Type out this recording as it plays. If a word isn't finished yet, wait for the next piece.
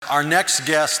Our next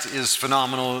guest is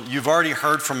phenomenal. You've already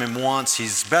heard from him once.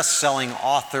 He's best-selling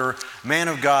author, man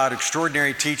of God,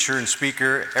 extraordinary teacher and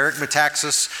speaker, Eric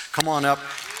Metaxas. Come on up.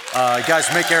 Guys,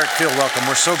 make Eric feel welcome.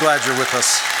 We're so glad you're with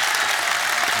us.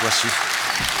 Bless you.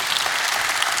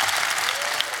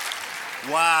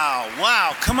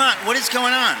 Wow. Come on. What is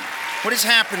going on? What is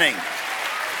happening?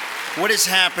 What is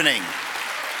happening?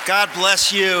 God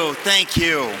bless you. Thank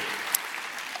you.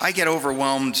 I get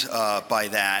overwhelmed by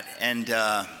that and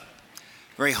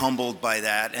very humbled by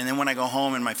that. And then when I go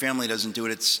home and my family doesn't do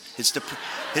it,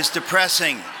 it's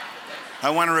depressing.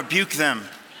 I want to rebuke them.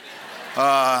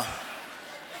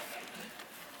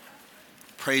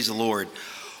 Praise the Lord.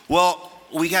 Well,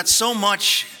 we got so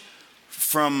much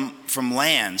from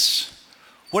Lance.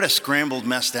 What a scrambled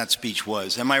mess that speech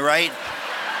was. Am I right?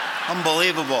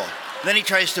 Unbelievable. Then he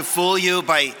tries to fool you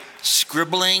by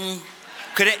scribbling.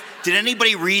 Did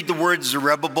anybody read the word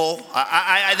Zerubbabel?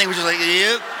 I think we're just like,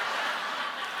 yep.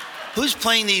 Who's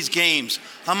playing these games?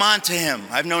 I'm on to him.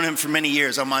 I've known him for many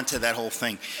years. I'm on to that whole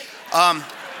thing. I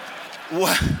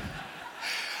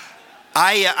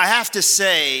have to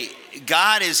say,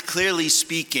 God is clearly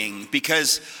speaking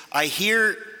because I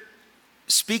hear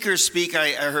speakers speak.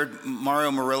 I heard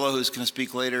Mario Murillo, who's going to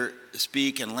speak later,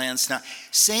 speak, and Lance now,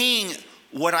 saying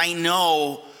what I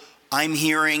know I'm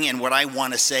hearing and what I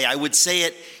want to say. I would say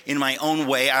it in my own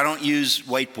way. I don't use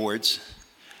whiteboards.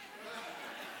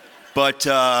 But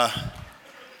I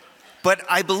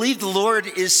believe the Lord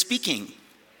is speaking.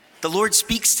 The Lord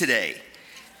speaks today.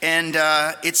 And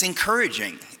it's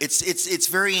encouraging. It's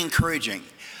very encouraging.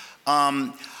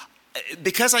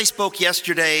 Because I spoke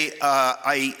yesterday,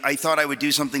 I thought I would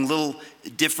do something a little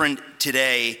different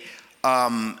today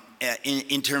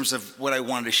in terms of what I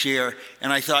wanted to share.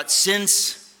 And I thought,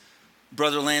 since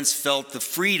Brother Lance felt the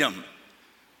freedom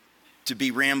to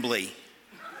be rambly,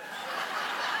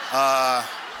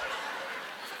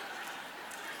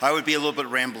 I would be a little bit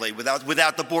rambly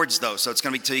without the boards though. So it's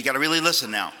going to be, so you got to really listen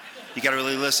now. You got to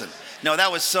really listen. No,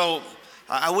 that was so,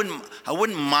 I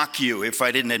wouldn't mock you if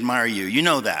I didn't admire you. You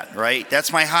know that, right?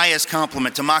 That's my highest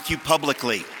compliment, to mock you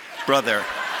publicly, brother.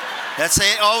 That's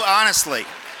it. Oh, honestly.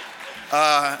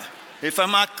 If I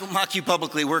mock you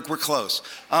publicly, we're close.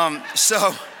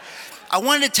 So I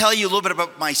wanted to tell you a little bit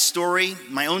about my story,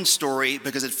 my own story,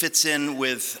 because it fits in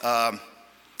with kind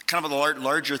of a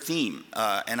larger theme,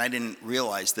 and I didn't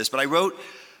realize this, but I wrote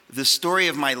the story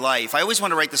of my life. I always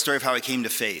want to write the story of how I came to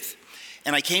faith.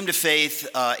 And I came to faith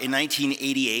in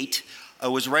 1988. It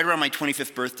was right around my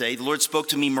 25th birthday. The Lord spoke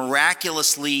to me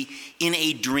miraculously in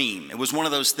a dream. It was one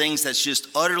of those things that's just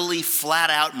utterly flat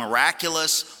out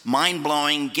miraculous,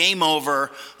 mind-blowing, game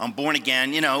over, I'm born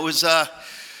again. You know, it was,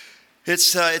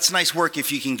 it's nice work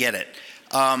if you can get it.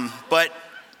 But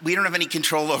we don't have any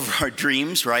control over our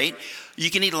dreams, right? You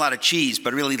can eat a lot of cheese,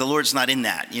 but really the Lord's not in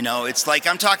that. You know, it's like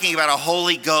I'm talking about a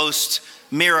Holy Ghost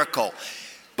miracle.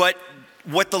 But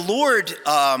what the Lord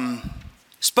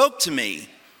spoke to me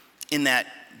in that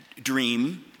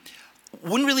dream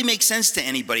wouldn't really make sense to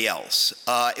anybody else.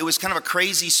 It was kind of a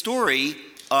crazy story,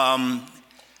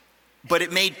 but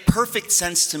it made perfect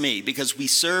sense to me because we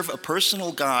serve a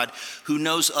personal God who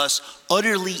knows us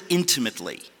utterly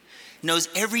intimately, knows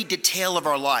every detail of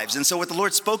our lives. And so what the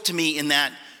Lord spoke to me in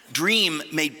that dream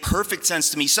made perfect sense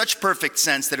to me, such perfect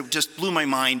sense that it just blew my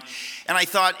mind. And I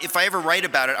thought, if I ever write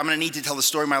about it, I'm going to need to tell the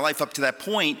story of my life up to that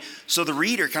point so the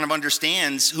reader kind of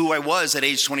understands who I was at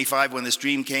age 25 when this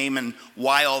dream came and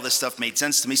why all this stuff made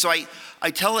sense to me. So I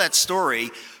tell that story,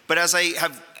 but as I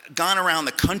have gone around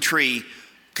the country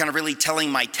kind of really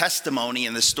telling my testimony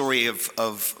and the story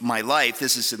of my life,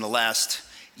 this is in the last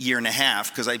year and a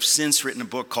half, because I've since written a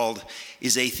book called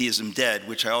Is Atheism Dead?,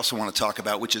 which I also want to talk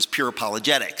about, which is pure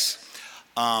apologetics.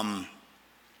 And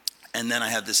then I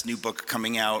have this new book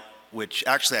coming out, which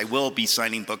actually I will be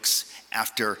signing books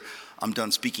after I'm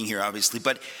done speaking here, obviously.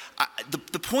 But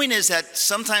the point is that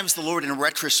sometimes the Lord, in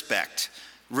retrospect,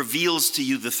 reveals to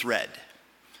you the thread.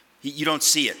 You don't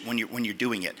see it when you're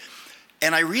doing it.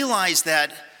 And I realized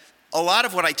that a lot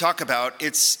of what I talk about,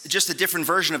 it's just a different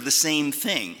version of the same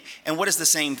thing. And what is the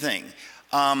same thing?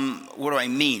 What do I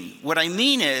mean? What I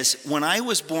mean is, when I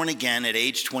was born again at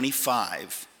age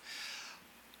 25,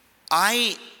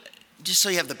 just so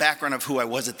you have the background of who I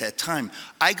was at that time,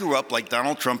 I grew up like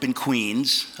Donald Trump in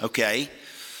Queens, okay?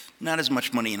 Not as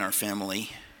much money in our family.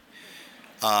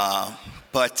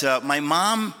 But my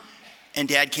mom and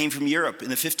dad came from Europe in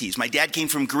the 50s. My dad came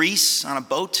from Greece on a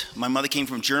boat. My mother came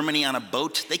from Germany on a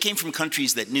boat. They came from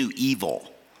countries that knew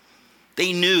evil.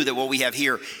 They knew that what we have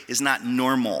here is not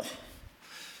normal.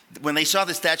 When they saw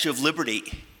the Statue of Liberty,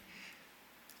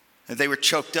 they were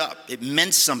choked up. It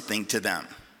meant something to them.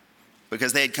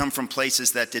 because they had come from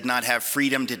places that did not have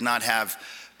freedom, did not have,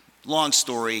 long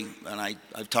story, and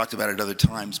I've talked about it other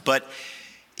times, but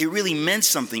it really meant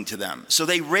something to them. So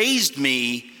they raised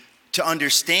me to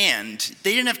understand.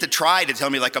 They didn't have to try to tell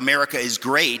me like America is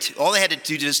great. All they had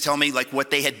to do is tell me like what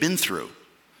they had been through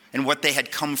and what they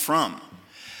had come from.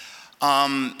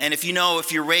 And if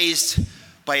you're raised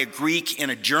by a Greek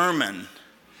and a German,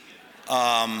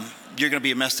 you're going to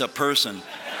be a messed up person.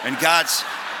 And God's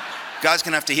going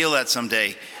to have to heal that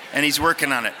someday, and he's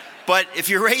working on it. But if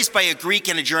you're raised by a Greek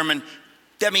and a German,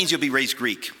 that means you'll be raised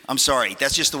Greek. I'm sorry,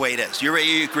 that's just the way it is.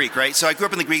 You're Greek, right? So I grew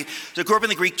up in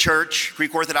the Greek church,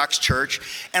 Greek Orthodox church,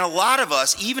 and a lot of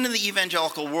us, even in the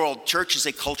evangelical world, church is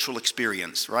a cultural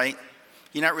experience, right?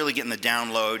 You're not really getting the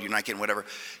download, you're not getting whatever.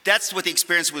 That's what the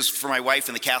experience was for my wife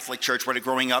in the Catholic church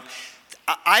growing up.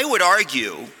 I would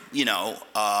argue,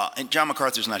 and John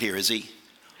MacArthur's not here, is he?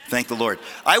 Thank the Lord.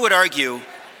 I would argue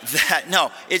that,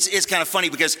 no, it's kind of funny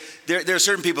because there are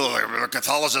certain people who are like,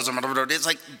 Catholicism, it's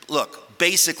like, look,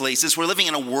 basically, since we're living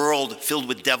in a world filled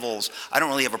with devils, I don't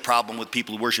really have a problem with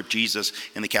people who worship Jesus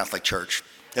in the Catholic Church.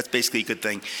 That's basically a good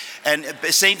thing. And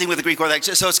same thing with the Greek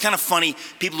Orthodox. So it's kind of funny,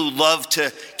 people who love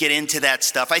to get into that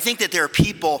stuff. I think that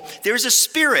there's a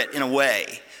spirit in a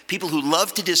way. People who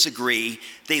love to disagree,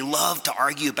 they love to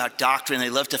argue about doctrine, they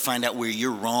love to find out where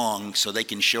you're wrong so they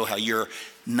can show how you're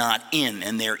not in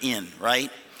and they're in, right?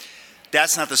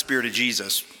 That's not the spirit of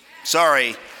Jesus.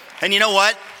 Sorry. And you know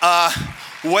what?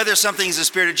 Whether something is the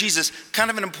spirit of Jesus, kind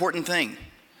of an important thing.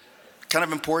 Kind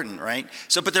of important, right?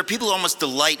 But there are people who almost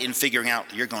delight in figuring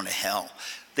out you're going to hell.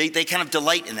 They kind of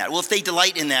delight in that. Well, if they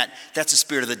delight in that, that's the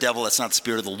spirit of the devil. That's not the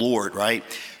spirit of the Lord, right?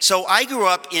 So I grew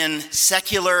up in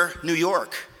secular New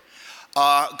York,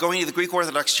 going to the Greek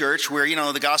Orthodox Church where,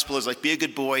 the gospel is like, be a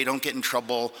good boy, don't get in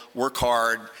trouble, work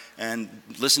hard, and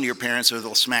listen to your parents or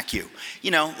they'll smack you.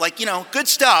 Good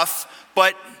stuff,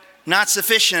 but not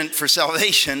sufficient for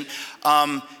salvation.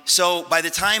 So by the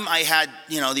time I had,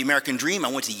 the American dream,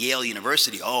 I went to Yale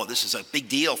University. Oh, this is a big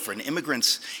deal for an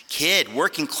immigrant's kid,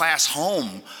 working class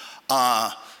home,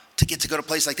 to get to go to a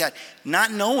place like that.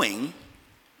 Not knowing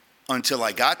until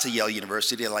I got to Yale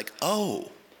University, like, oh,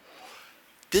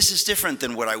 this is different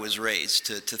than what I was raised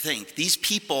to think. These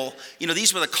people,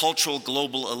 these were the cultural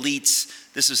global elites.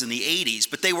 This was in the 80s,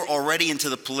 but they were already into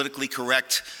the politically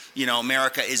correct,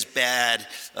 America is bad,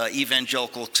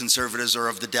 evangelical conservatives are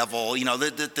of the devil,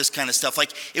 this kind of stuff.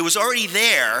 Like, it was already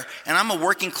there, and I'm a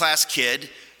working class kid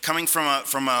coming from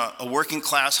a working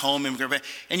class home, immigrant,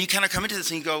 and you kind of come into this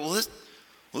and you go, well,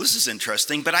 this is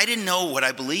interesting, but I didn't know what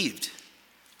I believed.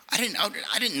 I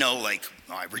didn't know, like,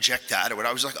 oh, I reject that or what.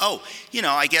 I was like, oh,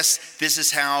 I guess this is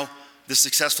how the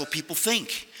successful people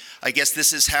think. I guess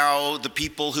this is how the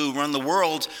people who run the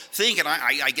world think, and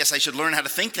I guess I should learn how to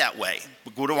think that way.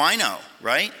 But what do I know,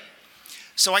 right?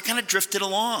 So I kind of drifted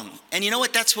along. And you know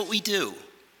what? That's what we do.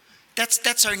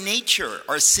 That's our nature,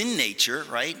 our sin nature,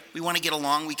 right? We want to get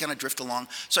along, we kind of drift along.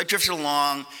 So I drifted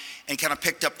along and kind of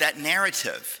picked up that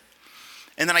narrative.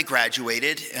 And then I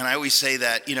graduated, and I always say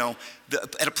that,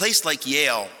 at a place like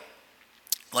Yale,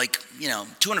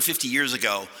 250 years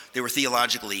ago, they were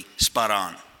theologically spot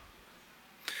on.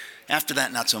 After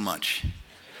that, not so much,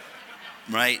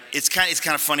 right? It's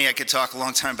kind of funny. I could talk a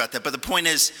long time about that, but the point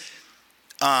is,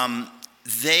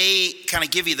 they kind of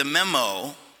give you the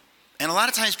memo, and a lot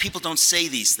of times people don't say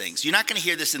these things. You're not going to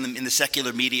hear this in the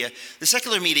secular media. The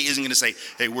secular media isn't going to say,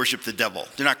 "Hey, worship the devil."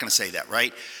 They're not going to say that,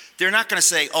 right? They're not going to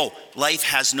say, "Oh, life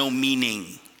has no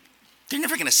meaning." They're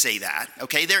never going to say that,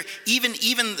 okay? Even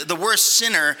the worst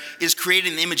sinner is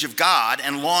created in the image of God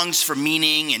and longs for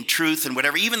meaning and truth and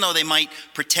whatever, even though they might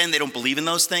pretend they don't believe in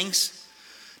those things.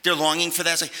 They're longing for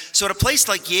that. So at a place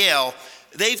like Yale,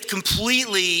 they've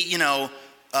completely,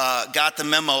 got the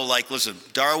memo like, listen,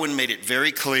 Darwin made it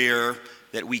very clear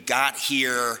that we got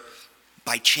here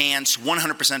by chance,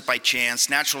 100% by chance.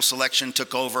 Natural selection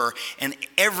took over, and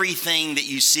everything that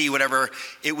you see, whatever,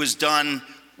 it was done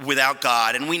without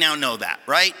God, and we now know that,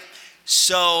 right?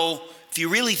 So if you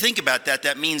really think about that,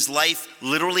 that means life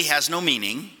literally has no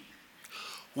meaning,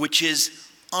 which is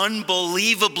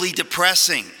unbelievably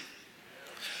depressing.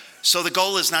 So the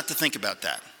goal is not to think about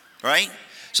that, right?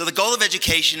 So the goal of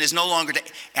education is no longer to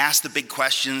ask the big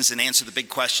questions and answer the big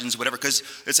questions, whatever, because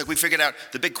it's like we figured out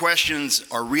the big questions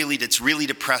it's really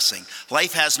depressing.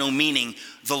 Life has no meaning.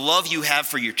 The love you have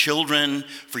for your children,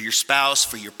 for your spouse,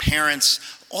 for your parents,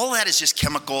 all that is just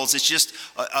chemicals. It's just,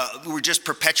 we're just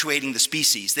perpetuating the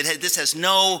species. This has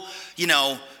no,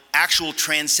 actual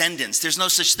transcendence. There's no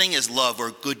such thing as love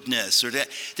or goodness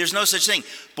there's no such thing.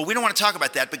 But we don't want to talk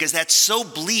about that because that's so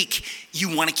bleak,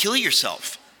 you want to kill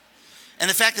yourself. And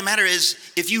the fact of the matter is,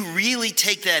 if you really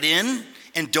take that in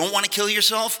and don't want to kill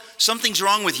yourself, something's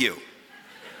wrong with you.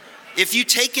 If you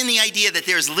take in the idea that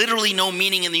there's literally no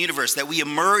meaning in the universe, that we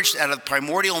emerged out of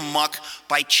primordial muck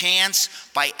by chance,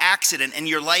 by accident, and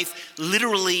your life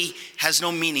literally has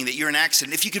no meaning, that you're an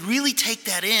accident, if you could really take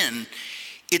that in,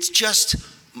 it's just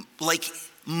like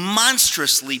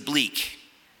monstrously bleak.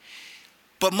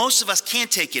 But most of us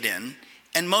can't take it in,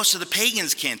 and most of the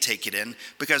pagans can't take it in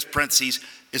because, parentheses,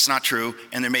 it's not true,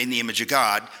 and they're made in the image of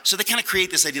God. So they kind of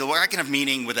create this idea, well, I can have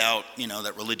meaning without,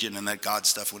 that religion and that God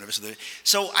stuff, whatever.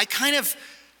 So I kind of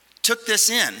took this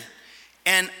in,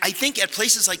 and I think at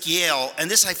places like Yale, and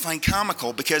this I find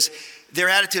comical because their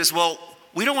attitude is, well,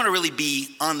 we don't want to really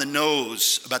be on the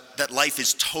nose about that life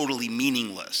is totally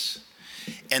meaningless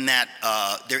and that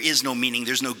there is no meaning,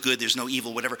 there's no good, there's no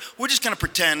evil, whatever. We're just going to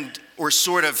pretend or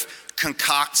sort of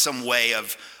concoct some way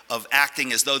of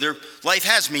acting as though their life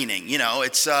has meaning.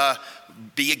 It's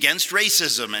be against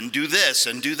racism and do this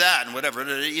and do that and whatever.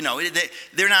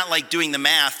 They're not like doing the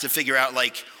math to figure out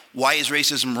like, why is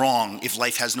racism wrong if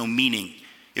life has no meaning?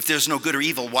 If there's no good or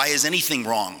evil, why is anything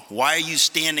wrong? Why are you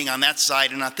standing on that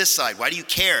side and not this side? Why do you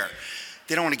care?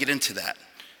 They don't want to get into that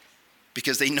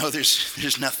because they know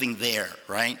there's nothing there,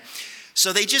 right?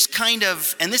 So they just kind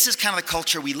of, and this is kind of the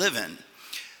culture we live in.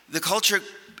 The culture,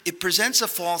 it presents a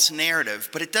false narrative,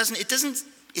 but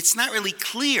it's not really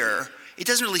clear. It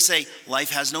doesn't really say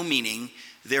life has no meaning,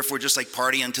 therefore just like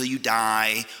party until you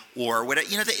die or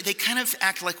whatever. They kind of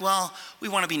act like, well, we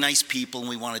want to be nice people and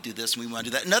we want to do this and we want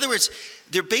to do that. In other words,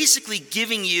 they're basically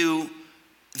giving you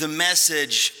the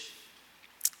message,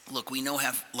 look, we know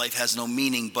life has no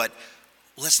meaning, but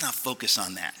let's not focus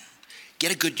on that.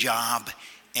 Get a good job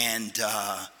and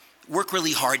work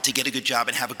really hard to get a good job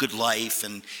and have a good life.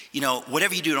 And,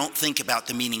 whatever you do, don't think about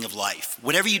the meaning of life.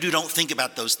 Whatever you do, don't think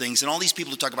about those things. And all these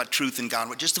people who talk about truth and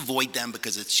God, just avoid them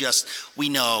because it's just, we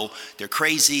know they're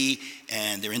crazy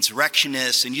and they're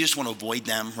insurrectionists and you just want to avoid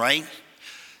them, right?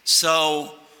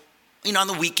 So, on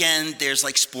the weekend, there's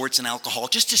like sports and alcohol.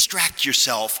 Just distract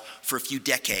yourself for a few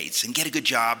decades and get a good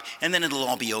job and then it'll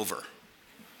all be over.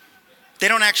 They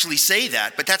don't actually say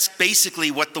that, but that's basically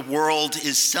what the world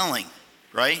is selling,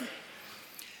 right?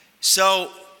 So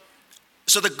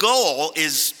the goal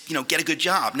is, get a good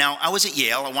job. Now, I was at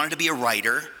Yale. I wanted to be a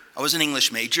writer. I was an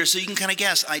English major, so you can kind of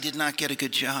guess, I did not get a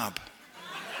good job.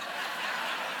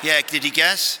 Yeah, did you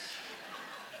guess?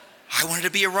 I wanted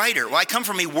to be a writer. Well, I come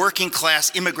from a working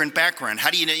class immigrant background. How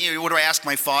do what do I ask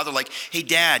my father? Like, hey,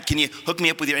 Dad, can you hook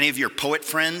me up with any of your poet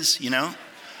friends, you have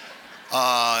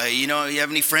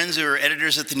any friends who are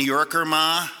editors at the New Yorker,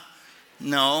 Ma?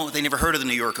 No, they never heard of the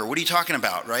New Yorker. What are you talking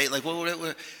about, right? Like,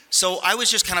 what? So I was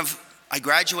just I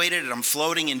graduated and I'm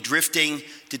floating and drifting,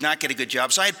 did not get a good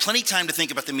job. So I had plenty of time to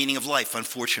think about the meaning of life,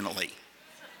 unfortunately.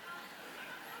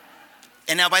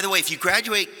 And now, by the way, if you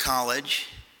graduate college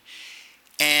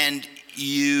and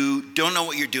you don't know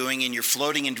what you're doing and you're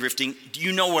floating and drifting,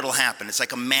 you know what'll happen. It's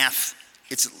like a math,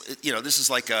 this is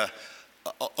like a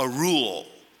rule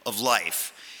of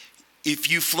life.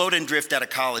 If you float and drift out of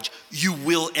college, you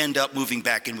will end up moving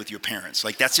back in with your parents.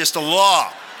 Like, that's just a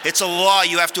law. It's a law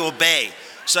you have to obey.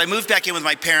 So I moved back in with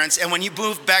my parents, and when you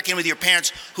move back in with your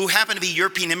parents, who happen to be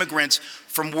European immigrants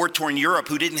from war-torn Europe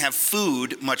who didn't have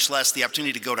food, much less the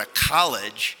opportunity to go to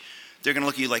college, they're going to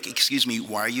look at you like, excuse me,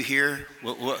 why are you here?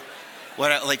 What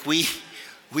like, we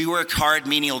work hard,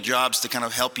 menial jobs to kind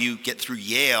of help you get through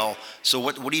Yale. So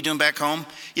what are you doing back home?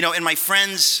 And my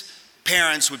friends'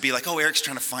 parents would be like, oh, Eric's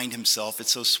trying to find himself.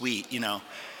 It's so sweet,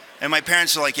 And my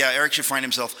parents are like, yeah, Eric should find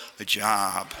himself a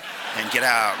job and get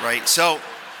out, right? So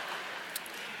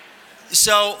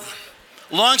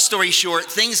long story short,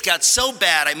 things got so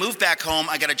bad, I moved back home.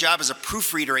 I got a job as a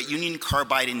proofreader at Union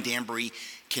Carbide in Danbury,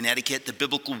 Connecticut. The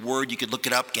biblical word, you could look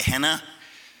it up, Gehenna.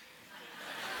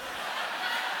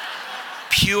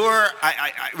 Pure,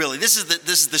 really, this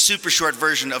is the super short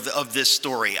version of this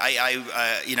story.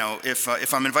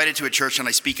 If I'm invited to a church and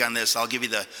I speak on this, I'll give you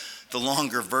the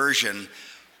longer version.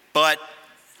 But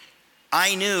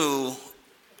I knew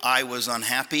I was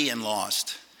unhappy and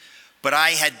lost. But I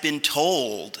had been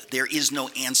told there is no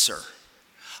answer.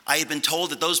 I had been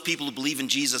told that those people who believe in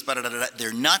Jesus,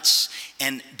 they're nuts,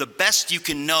 and the best you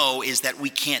can know is that we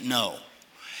can't know.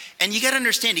 And you got to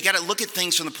understand, you got to look at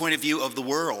things from the point of view of the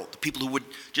world. People who would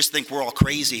just think we're all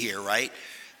crazy here, right?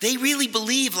 They really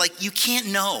believe like you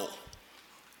can't know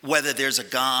whether there's a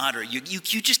God or you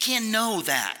just can't know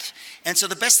that. And so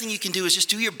the best thing you can do is just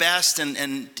do your best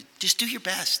and just do your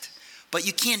best. But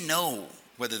you can't know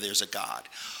whether there's a God.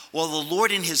 Well, the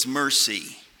Lord in his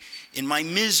mercy in my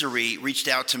misery, reached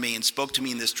out to me and spoke to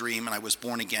me in this dream, and I was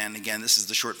born again. Again, this is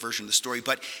the short version of the story,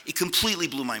 but it completely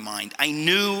blew my mind. I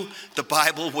knew the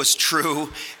Bible was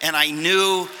true, and I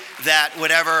knew that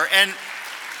whatever, and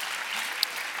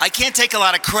I can't take a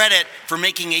lot of credit for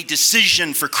making a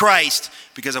decision for Christ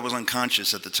because I was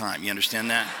unconscious at the time. You understand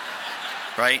that?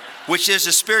 Right? Which is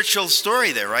a spiritual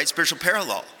story there, right? Spiritual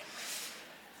parallel.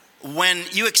 When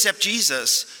you accept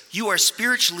Jesus, you are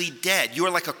spiritually dead. You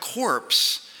are like a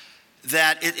corpse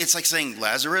that it's like saying,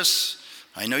 Lazarus,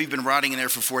 I know you've been rotting in there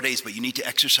for 4 days, but you need to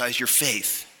exercise your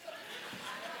faith.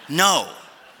 No,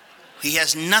 he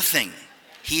has nothing.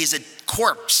 He is a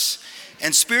corpse.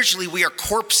 And spiritually, we are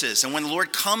corpses. And when the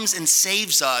Lord comes and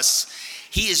saves us,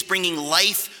 he is bringing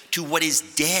life to what is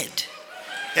dead.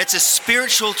 That's a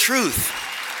spiritual truth.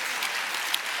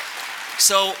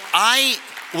 So I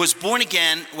was born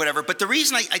again, whatever. But the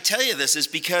reason I tell you this is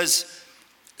because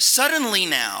suddenly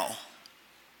now,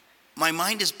 my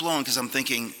mind is blown because I'm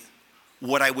thinking,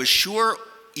 what I was sure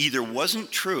either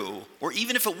wasn't true, or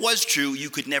even if it was true, you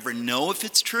could never know if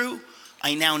it's true.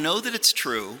 I now know that it's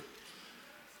true.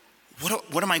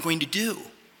 What am I going to do?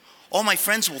 All my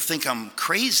friends will think I'm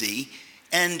crazy,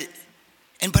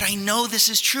 but I know this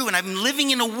is true, and I'm living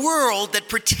in a world that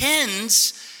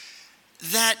pretends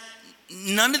that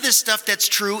none of this stuff that's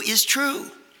true is true.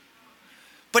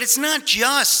 But it's not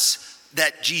just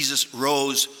that Jesus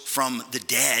rose from the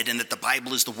dead and that the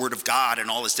Bible is the Word of God and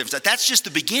all this different stuff. That's just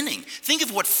the beginning. Think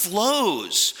of what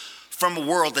flows from a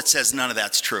world that says none of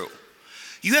that's true.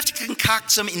 You have to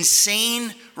concoct some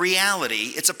insane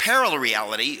reality. It's a parallel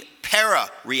reality,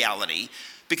 para-reality,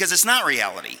 because it's not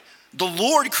reality. The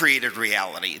Lord created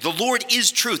reality. The Lord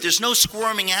is truth. There's no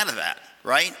squirming out of that,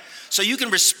 right? So you can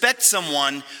respect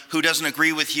someone who doesn't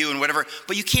agree with you and whatever,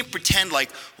 but you can't pretend like,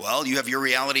 well, you have your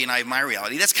reality and I have my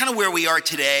reality. That's kind of where we are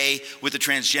today with the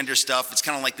transgender stuff. It's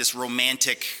kind of like this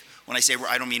romantic, when I say,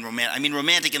 I don't mean romantic, I mean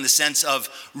romantic in the sense of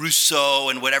Rousseau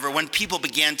and whatever, when people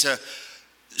began to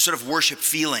sort of worship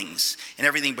feelings and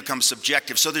everything becomes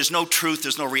subjective. So there's no truth,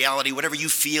 there's no reality. Whatever you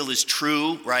feel is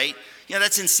true, right? You know,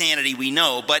 that's insanity, we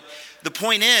know. But the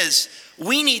point is,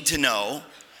 we need to know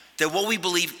that what we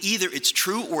believe, either it's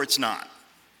true or it's not.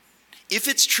 If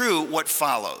it's true, what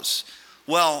follows?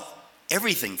 Well,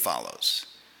 everything follows.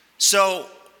 So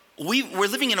we're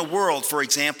living in a world, for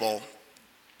example,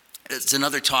 it's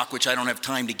another talk which I don't have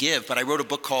time to give, but I wrote a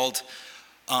book called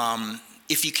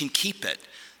If You Can Keep It,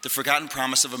 The Forgotten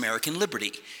Promise of American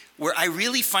Liberty, where I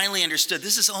really finally understood.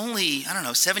 This is only,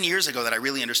 7 years ago that I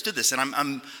really understood this. And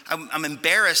I'm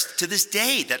embarrassed to this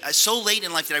day that so late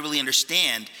in life that I really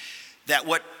understand that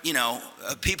what,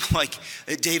 people like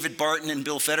David Barton and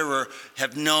Bill Federer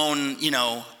have known,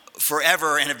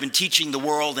 forever and have been teaching the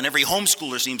world, and every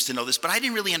homeschooler seems to know this, but I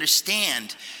didn't really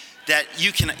understand that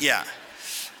you can, the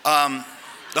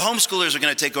homeschoolers are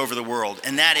going to take over the world,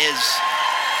 and that is,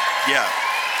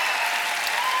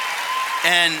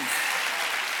 and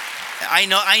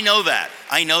I know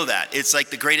that. It's like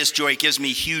the greatest joy. It gives me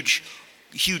huge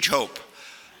hope,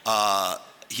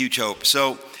 huge hope.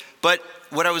 So, but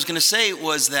what I was going to say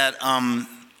was that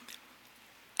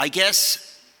I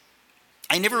guess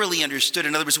I never really understood.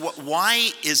 In other words,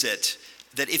 why is it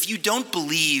that if you don't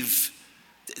believe,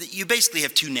 you basically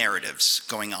have two narratives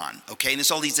going on, okay? And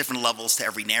there's all these different levels to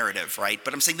every narrative, right?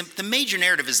 But I'm saying the major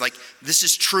narrative is like, this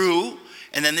is true,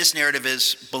 and then this narrative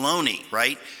is baloney,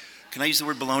 right? Can I use the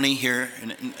word baloney here?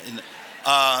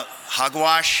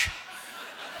 Hogwash?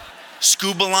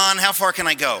 Scubalon? How far can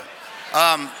I go?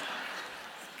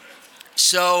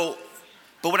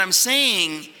 But what I'm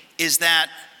saying is that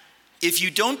if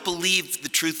you don't believe the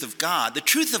truth of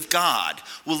God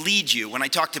will lead you. When I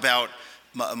talked about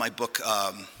my book,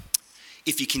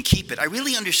 If You Can Keep It, I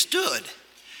really understood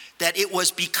that it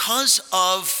was because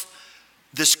of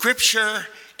the scripture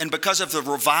and because of the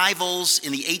revivals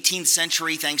in the 18th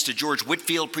century, thanks to George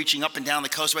Whitefield preaching up and down the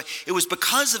coast. It was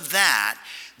because of that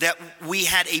we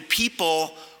had a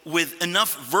people with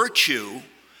enough virtue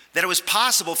that it was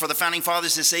possible for the founding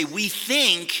fathers to say, we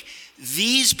think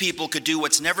these people could do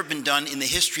what's never been done in the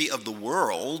history of the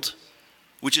world,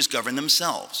 which is govern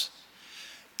themselves.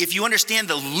 If you understand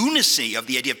the lunacy of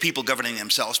the idea of people governing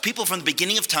themselves, people from the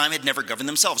beginning of time had never governed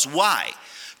themselves. Why?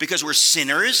 Because we're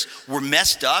sinners, we're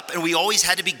messed up, and we always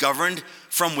had to be governed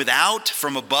from without,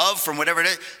 from above, from whatever it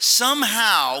is.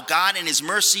 Somehow, God in his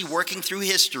mercy working through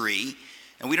history,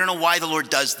 and we don't know why the Lord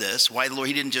does this,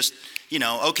 he didn't just,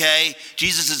 okay,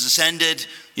 Jesus has ascended,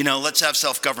 let's have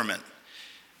self-government.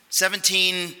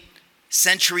 17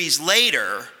 centuries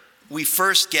later, we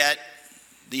first get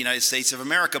the United States of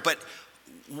America, but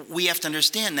we have to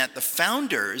understand that the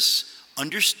founders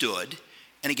understood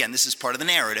and again, this is part of the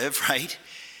narrative, right?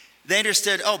 They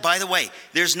understood, oh, by the way,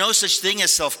 there's no such thing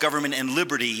as self-government and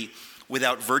liberty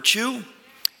without virtue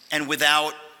and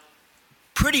without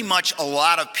pretty much a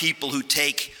lot of people who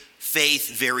take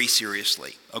faith very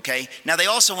seriously, okay? Now, they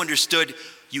also understood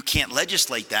you can't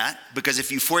legislate that, because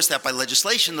if you force that by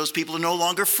legislation, those people are no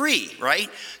longer free, right?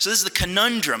 So this is the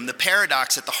conundrum, the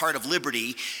paradox at the heart of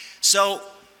liberty. So,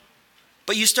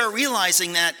 but you start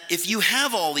realizing that if you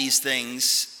have all these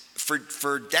things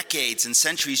for decades and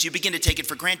centuries, you begin to take it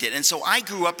for granted. And so I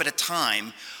grew up at a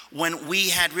time when we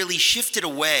had really shifted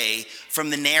away from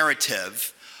the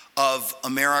narrative of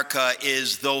America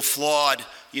is, though flawed,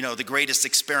 the greatest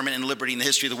experiment in liberty in the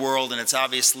history of the world, and it's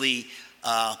obviously,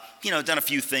 done a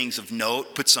few things of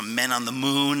note, put some men on the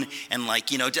moon, and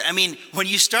when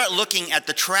you start looking at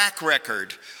the track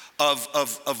record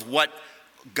of what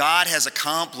God has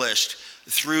accomplished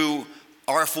through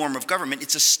our form of government,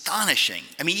 it's astonishing.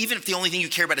 I mean, even if the only thing you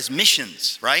care about is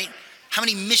missions, right? How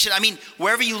many missions? I mean,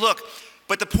 wherever you look.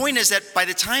 But the point is that by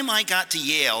the time I got to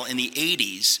Yale in the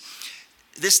 80s,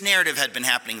 this narrative had been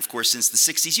happening, of course, since the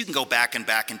 60s. You can go back and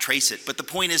trace it. But the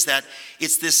point is that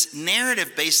it's this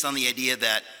narrative based on the idea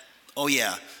that, oh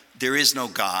yeah, there is no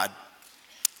God.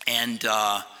 And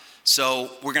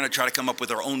so we're going to try to come up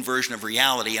with our own version of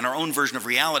reality. And our own version of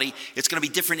reality, it's going to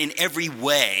be different in every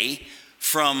way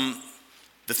from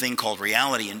the thing called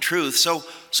reality and truth. So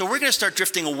we're going to start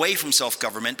drifting away from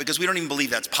self-government, because we don't even believe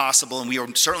that's possible, and we are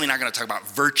certainly not going to talk about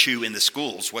virtue in the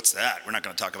schools. What's that? We're not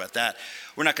going to talk about that.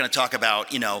 We're not going to talk about,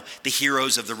 the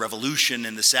heroes of the revolution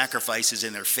and the sacrifices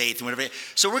in their faith and whatever.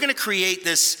 So we're going to create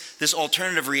this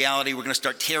alternative reality. We're going to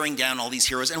start tearing down all these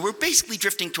heroes, and we're basically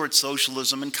drifting towards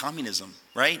socialism and communism,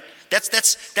 right?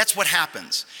 That's what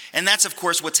happens. And that's, of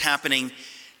course, what's happening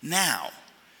now.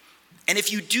 And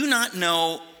if you do not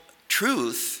know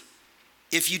truth,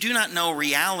 if you do not know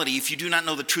reality, if you do not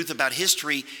know the truth about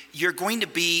history, you're going to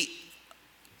be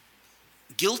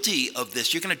guilty of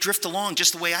this. You're going to drift along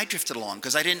just the way I drifted along,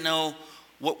 because I didn't know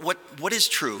what is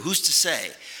true, who's to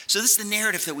say. So this is the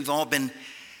narrative that we've all been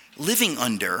living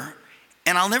under,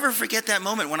 and I'll never forget that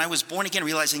moment when I was born again,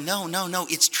 realizing, no,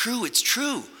 it's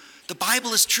true. The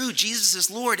Bible is true. Jesus is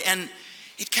Lord, and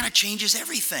it kind of changes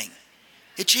everything.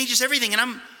 It changes everything,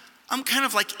 and I'm kind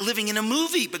of like living in a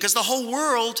movie, because the whole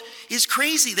world is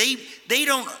crazy. They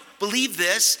don't believe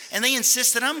this, and they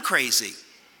insist that I'm crazy.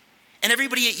 And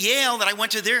everybody at Yale that I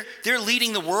went to, they're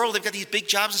leading the world. They've got these big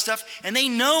jobs and stuff, and they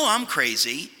know I'm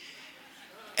crazy.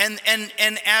 And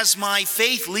as my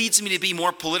faith leads me to be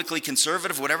more politically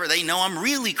conservative, whatever, they know I'm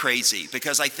really crazy,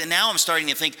 because now I'm starting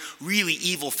to think really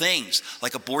evil things,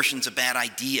 like abortion's a bad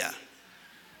idea.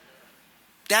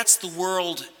 That's the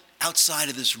world outside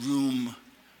of this room.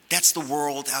 That's the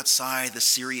world outside the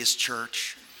serious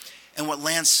church. And what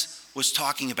Lance was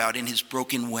talking about in his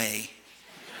broken way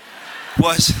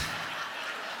was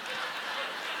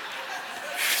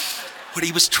what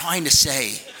he was trying to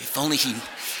say. If only he...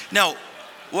 No,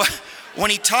 when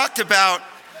he talked about...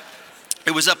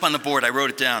 It was up on the board. I wrote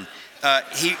it down.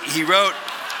 He wrote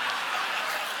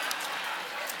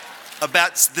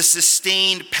about the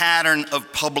sustained pattern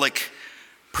of public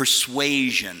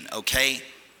persuasion, okay?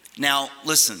 Now,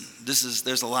 listen,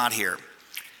 there's a lot here.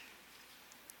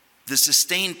 The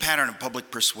sustained pattern of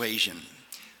public persuasion.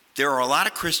 There are a lot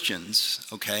of Christians,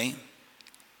 okay,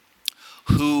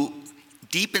 who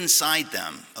deep inside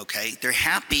them, okay, they're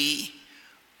happy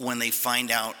when they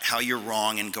find out how you're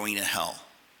wrong and going to hell.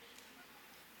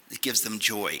 It gives them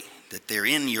joy that they're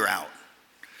in, you're out.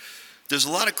 There's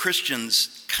a lot of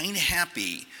Christians kind of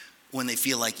happy when they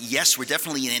feel like, yes, we're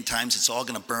definitely in end times, it's all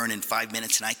going to burn in 5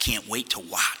 minutes, and I can't wait to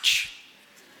watch.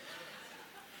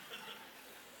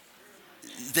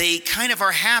 They kind of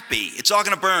are happy. It's all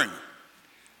going to burn.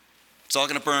 It's all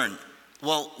going to burn.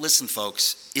 Well, listen,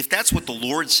 folks, if that's what the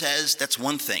Lord says, that's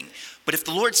one thing. But if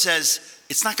the Lord says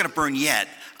it's not going to burn yet,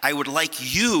 I would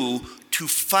like you to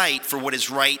fight for what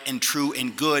is right and true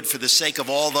and good for the sake of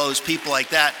all those people like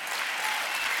that.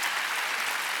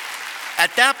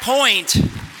 At that point,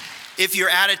 if your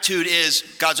attitude is,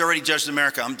 God's already judged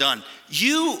America, I'm done,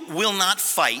 you will not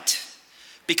fight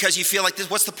because you feel like,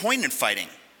 what's the point in fighting?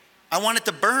 I want it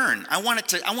to burn. I want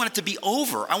it to be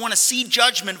over. I want to see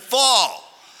judgment fall.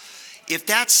 If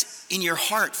that's in your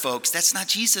heart, folks, that's not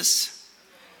Jesus.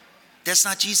 That's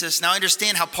not Jesus. Now, I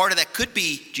understand how part of that could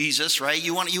be Jesus, right?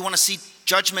 You want to see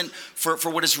judgment for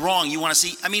what is wrong. We want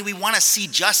to see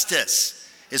justice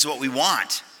is what we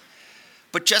want.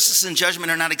 But justice and judgment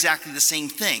are not exactly the same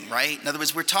thing, right? In other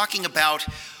words, we're talking about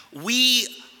we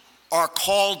are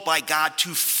called by God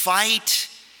to fight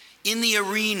in the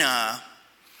arena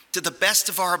to the best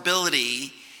of our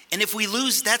ability And if we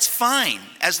lose, that's fine,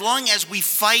 as long as we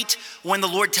fight when the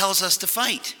Lord tells us to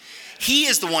fight. He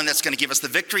is the one that's going to give us the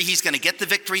victory. He's going to get the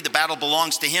victory. The battle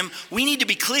belongs to him. We need to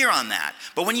be clear on that.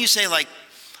 But when you say, like,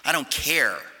 I don't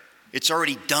care, it's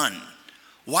already done,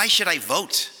 why should I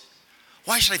vote?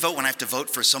 Why should I vote when I have to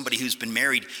vote for somebody who's been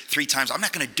married 3 times? I'm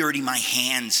not going to dirty my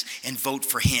hands and vote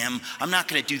for him. I'm not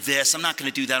going to do this. I'm not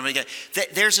going to do that.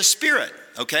 There's a spirit,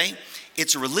 okay?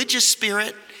 It's a religious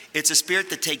spirit. It's a spirit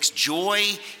that takes joy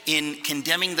in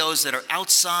condemning those that are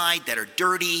outside, that are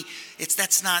dirty.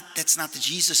 That's not the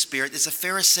Jesus spirit. It's a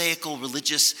pharisaical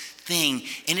religious thing,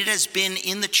 and it has been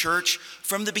in the church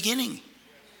from the beginning.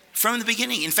 From the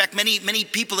beginning. In fact, many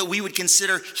people that we would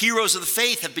consider heroes of the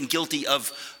faith have been guilty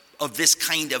of this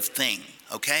kind of thing,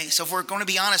 okay? So if we're going to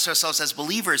be honest ourselves as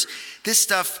believers, this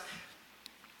stuff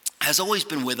has always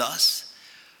been with us.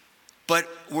 But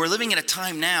we're living in a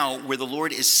time now where the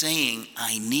Lord is saying,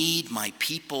 I need my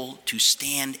people to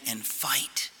stand and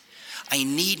fight. I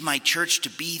need my church to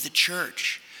be the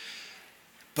church.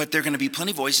 But there are going to be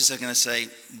plenty of voices that are going to say,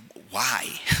 why?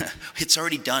 It's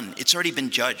already done. It's already been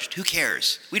judged. Who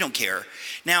cares? We don't care.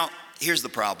 Now, here's the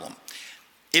problem.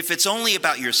 If it's only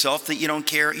about yourself that you don't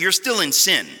care, you're still in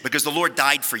sin because the Lord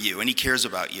died for you and he cares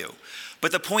about you.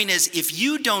 But the point is, if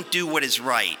you don't do what is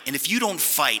right, and if you don't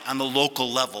fight on the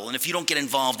local level, and if you don't get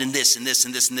involved in this and this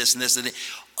and this and this and this, and this,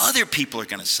 other people are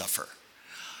going to suffer.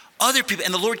 Other people,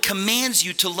 and the Lord commands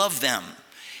you to love them.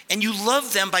 And you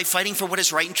love them by fighting for what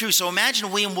is right and true. So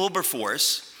imagine William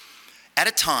Wilberforce at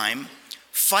a time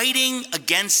fighting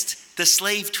against the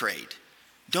slave trade.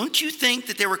 Don't you think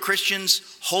that there were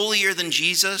Christians holier than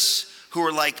Jesus who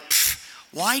were like,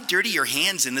 why dirty your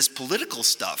hands in this political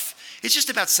stuff? It's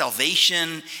just about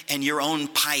salvation and your own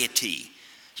piety.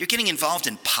 You're getting involved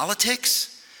in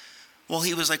politics? Well,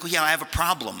 he was like, well, yeah, I have a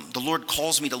problem. The Lord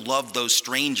calls me to love those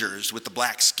strangers with the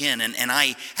black skin, and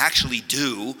I actually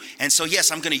do. And so,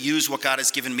 yes, I'm going to use what God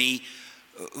has given me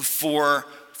for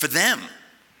them.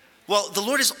 Well, the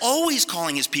Lord is always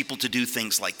calling his people to do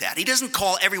things like that. He doesn't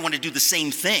call everyone to do the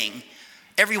same thing.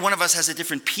 Every one of us has a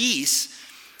different piece.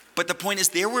 But the point is,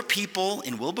 there were people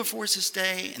in Wilberforce's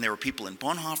day, and there were people in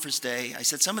Bonhoeffer's day. I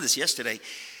said some of this yesterday,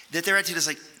 that their attitude is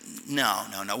like, no.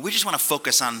 We just want to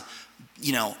focus on,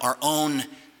 our own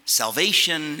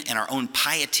salvation and our own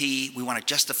piety. We want to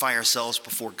justify ourselves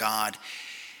before God.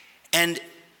 And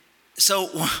so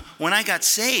when I got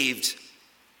saved,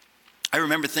 I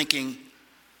remember thinking,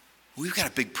 we've got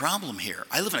a big problem here.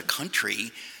 I live in a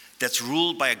country that's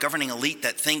ruled by a governing elite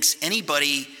that thinks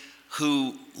anybody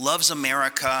who loves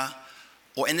America,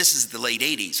 and this is the late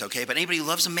 80s, okay, but anybody who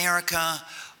loves America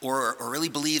or really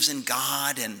believes in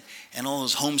God and all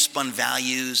those homespun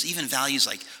values, even values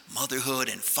like motherhood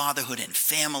and fatherhood and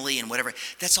family and whatever,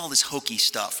 that's all this hokey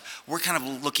stuff. We're kind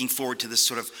of looking forward to this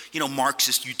sort of,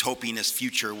 Marxist utopianist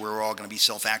future where we're all going to be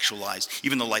self-actualized,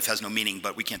 even though life has no meaning,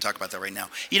 but we can't talk about that right now.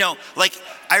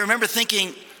 I remember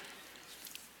thinking,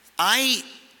 I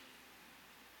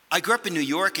grew up in New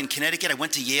York and Connecticut. I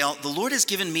went to Yale. The Lord has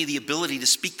given me the ability to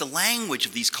speak the language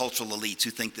of these cultural elites who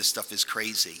think this stuff is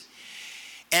crazy.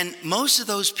 And most of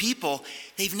those people,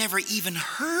 they've never even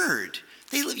heard.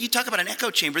 You talk about an echo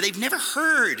chamber. They've never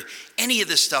heard any of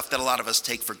this stuff that a lot of us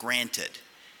take for granted.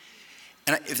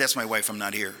 And if that's my wife, I'm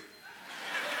not here.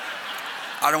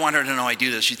 I don't want her to know I do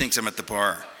this. She thinks I'm at the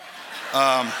bar.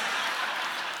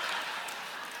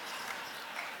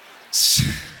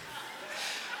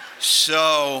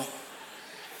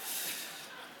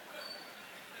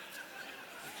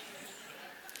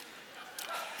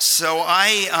 So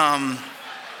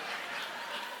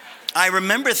I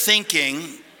remember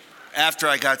thinking after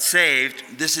I got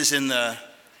saved, this is in the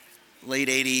late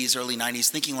 80s, early 90s,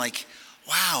 thinking like,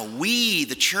 wow, we,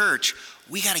 the church,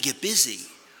 we got to get busy.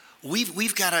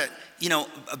 We've got to,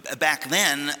 back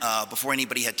then, before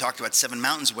anybody had talked about Seven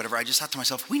Mountains or whatever, I just thought to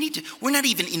myself, we're not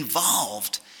even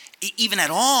involved, even at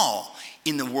all,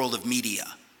 in the world of media.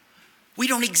 We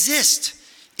don't exist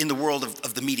in the world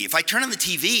of the media. If I turn on the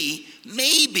TV,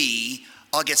 maybe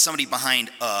I'll get somebody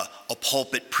behind a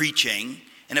pulpit preaching,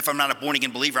 and if I'm not a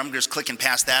born-again believer, I'm just clicking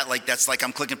past that. That's like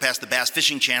I'm clicking past the Bass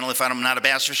Fishing Channel if I'm not a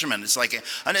bass fisherman. It's like,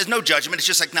 and there's no judgment. It's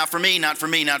just like, not for me, not for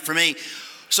me, not for me.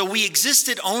 So we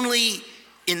existed only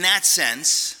in that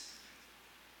sense.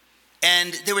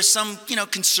 And there was some,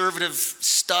 conservative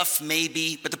stuff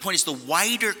maybe, but the point is the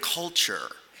wider culture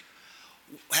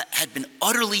had been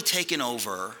utterly taken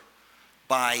over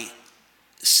by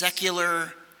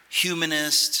secular,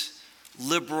 humanist,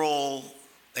 liberal,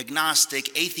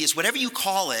 agnostic, atheist, whatever you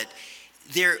call it.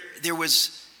 There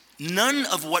was none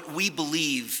of what we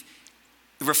believe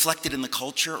reflected in the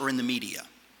culture or in the media.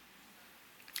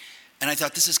 And I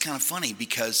thought, this is kind of funny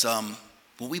because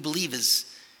what we believe is,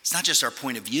 it's not just our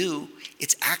point of view,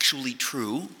 it's actually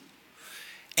true,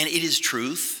 and it is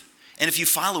truth. And if you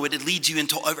follow it, it leads you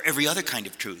into every other kind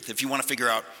of truth. If you want to figure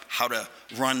out how to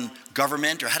run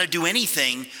government or how to do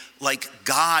anything, like,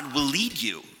 God will lead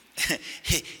you.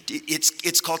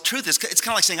 It's called truth. It's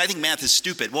kind of like saying, I think math is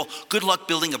stupid. Well, good luck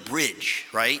building a bridge,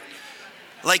 right?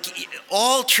 Like,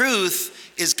 all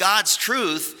truth is God's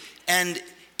truth, and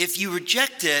if you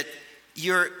reject it,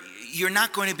 you're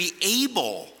not going to be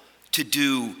able to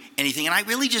do anything. And I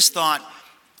really just thought,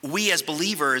 we as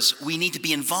believers, we need to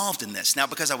be involved in this. Now,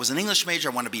 because I was an English major,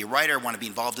 I want to be a writer, I want to be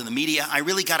involved in the media, I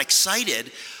really got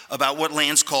excited about what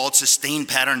Lance called sustained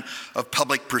pattern of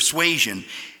public persuasion.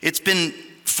 It's been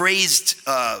phrased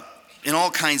in all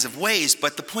kinds of ways,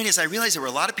 but the point is, I realized there were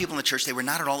a lot of people in the church, they were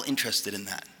not at all interested in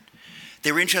that.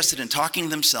 They were interested in talking to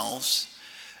themselves.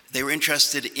 They were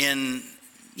interested in,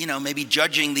 maybe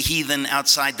judging the heathen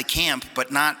outside the camp,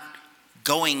 but not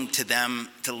going to them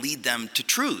to lead them to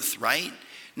truth, right?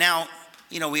 Now,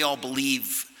 we all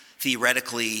believe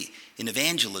theoretically in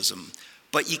evangelism,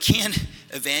 but you can't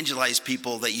evangelize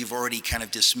people that you've already kind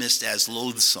of dismissed as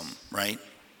loathsome, right?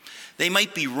 They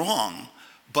might be wrong,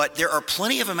 but there are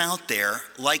plenty of them out there,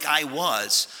 like I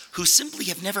was, who simply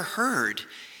have never heard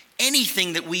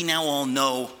anything that we now all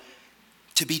know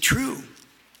to be true.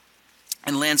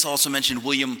 And Lance also mentioned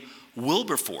William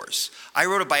Wilberforce. I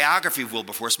wrote a biography of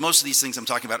Wilberforce. Most of these things I'm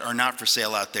talking about are not for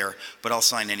sale out there, but I'll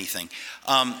sign anything.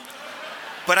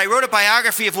 But I wrote a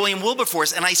biography of William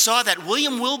Wilberforce, and I saw that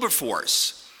William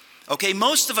Wilberforce, okay,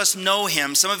 most of us know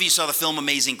him. Some of you saw the film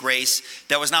Amazing Grace.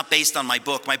 That was not based on my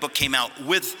book. My book came out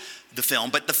with the film.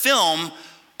 But the film,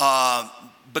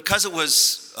 because it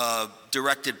was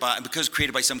because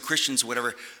created by some Christians or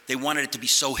whatever, they wanted it to be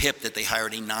so hip that they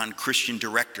hired a non-Christian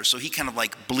director. So he kind of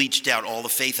like bleached out all the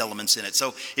faith elements in it.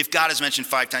 So if God is mentioned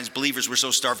 5 times, believers were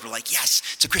so starved, we're like, yes,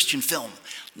 it's a Christian film.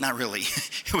 Not really.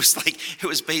 It was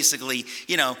basically,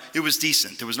 it was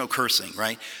decent. There was no cursing,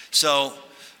 right? So,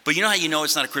 but you know how you know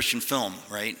it's not a Christian film,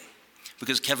 right?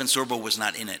 Because Kevin Sorbo was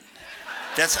not in it.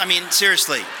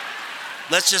 Seriously.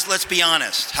 Let's be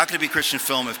honest. How could it be a Christian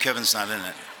film if Kevin's not in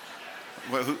it?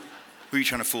 Who are you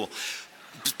trying to fool?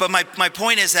 But my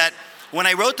point is that when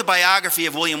I wrote the biography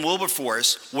of William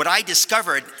Wilberforce, what I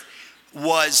discovered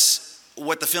was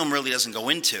what the film really doesn't go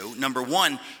into. Number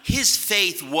one, his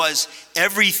faith was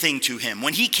everything to him.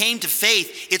 When he came to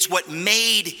faith, it's what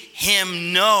made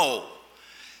him know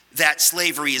that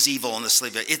slavery is evil and the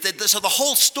slavery. So the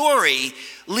whole story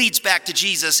leads back to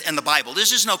Jesus and the Bible.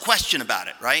 There's just no question about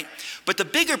it, right? But the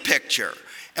bigger picture,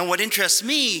 and what interests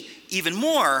me even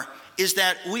more, is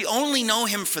that we only know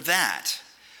him for that.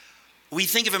 We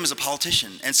think of him as a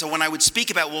politician. And so when I would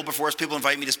speak about Wilberforce, people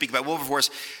invite me to speak about Wilberforce,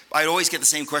 I'd always get the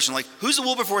same question, like, who's the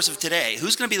Wilberforce of today?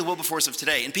 Who's going to be the Wilberforce of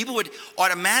today? And people would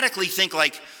automatically think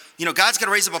like, God's got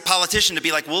to raise up a politician to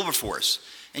be like Wilberforce.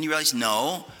 And you realize,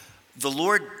 no, the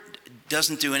Lord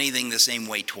doesn't do anything the same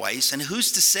way twice. And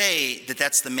who's to say that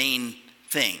that's the main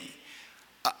thing?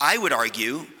 I would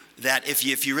argue that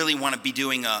if you really want to be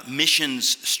doing a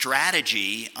missions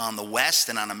strategy on the West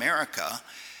and on America,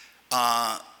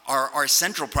 our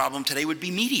central problem today would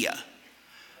be media.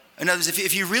 In other words,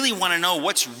 if you really want to know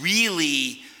what's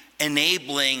really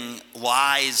enabling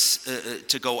lies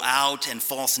to go out and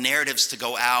false narratives to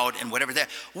go out and whatever that,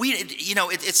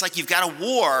 it's like you've got a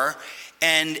war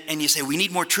and you say, we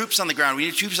need more troops on the ground. We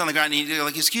need troops on the ground. And you're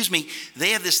like, excuse me,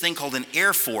 they have this thing called an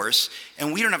Air Force,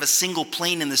 and we don't have a single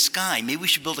plane in the sky. Maybe we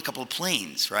should build a couple of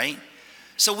planes, right?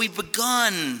 So we've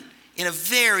begun in a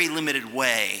very limited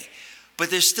way. But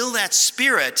there's still that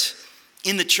spirit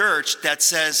in the church that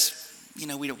says, we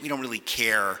don't really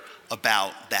care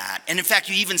about that. And in fact,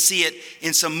 you even see it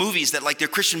in some movies that, like, they're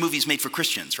Christian movies made for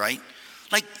Christians, right?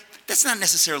 Like, that's not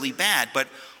necessarily bad, but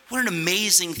what an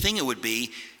amazing thing it would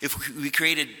be if we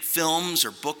created films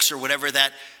or books or whatever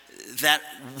that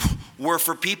were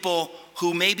for people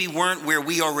who maybe weren't where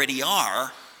we already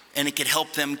are, and it could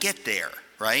help them get there,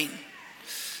 right?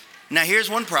 Now, here's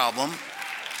one problem.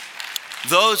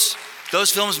 Those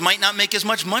films might not make as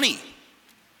much money,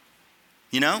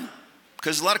 because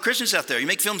there's a lot of Christians out there. You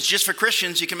make films just for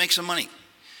Christians, you can make some money.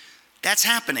 That's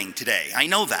happening today. I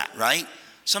know that, right?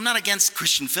 So I'm not against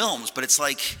Christian films, but it's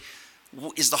like,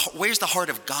 where's the heart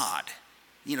of God?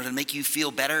 To make you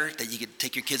feel better that you could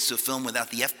take your kids to a film without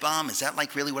the F-bomb? Is that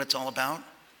like really what it's all about?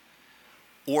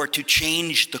 Or to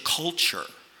change the culture?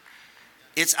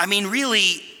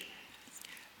 Really,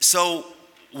 so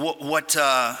what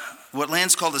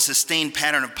Lance called a sustained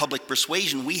pattern of public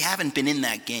persuasion, we haven't been in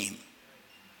that game.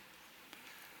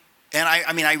 And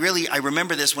I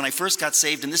remember this when I first got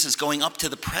saved, and this is going up to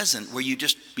the present, where you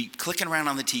just be clicking around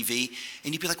on the TV,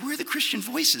 and you'd be like, where are the Christian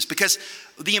voices? Because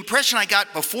the impression I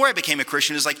got before I became a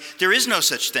Christian is like, there is no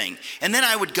such thing. And then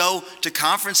I would go to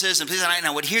conferences and places, and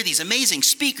I would hear these amazing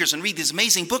speakers and read these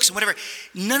amazing books and whatever.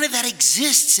 None of that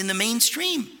exists in the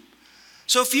mainstream.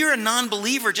 So if you're a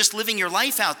non-believer just living your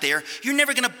life out there, you're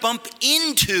never going to bump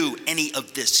into any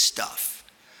of this stuff.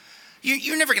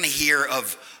 You're never going to hear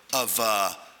of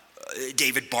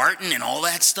David Barton and all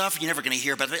that stuff. You're never going to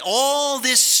hear about it. All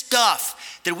this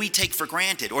stuff that we take for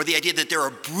granted, or the idea that there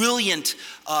are brilliant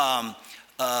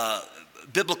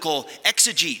biblical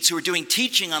exegetes who are doing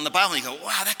teaching on the Bible, and you go,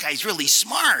 wow, that guy's really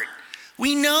smart.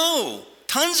 We know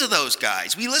tons of those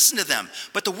guys. We listen to them,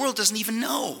 but the world doesn't even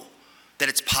know that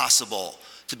it's possible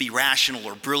to be rational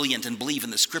or brilliant and believe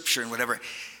in the scripture and whatever.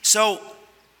 So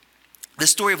the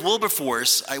story of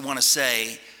Wilberforce, I want to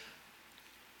say,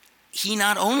 he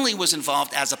not only was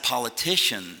involved as a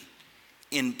politician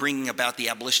in bringing about the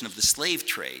abolition of the slave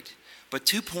trade, but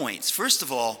 2 points. First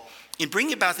of all, in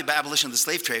bringing about the abolition of the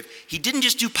slave trade, he didn't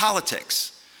just do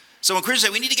politics. So when Christians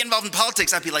say, we need to get involved in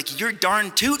politics, I'd be like, you're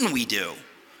darn tootin' we do.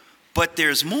 But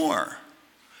there's more.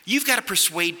 You've got to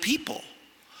persuade people.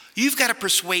 You've got to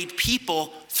persuade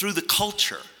people through the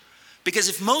culture. Because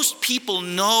if most people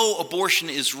know abortion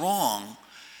is wrong,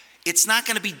 it's not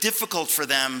going to be difficult for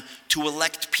them to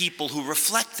elect people who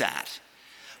reflect that.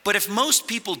 But if most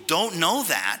people don't know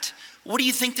that, what do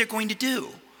you think they're going to do?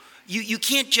 You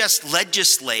can't just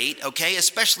legislate, okay?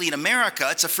 Especially in America,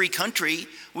 it's a free country.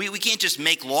 We can't just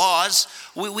make laws.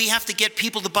 We have to get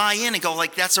people to buy in and go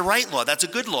like, that's a right law, that's a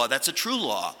good law, that's a true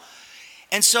law.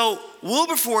 And so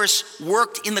Wilberforce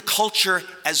worked in the culture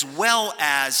as well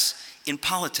as in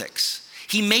politics.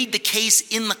 He made the case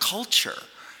in the culture.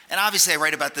 And obviously I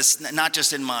write about this not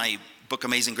just in my book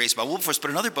Amazing Grace about Wilberforce,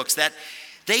 but in other books, that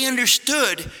they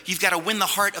understood you've got to win the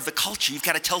heart of the culture. You've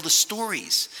got to tell the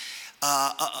stories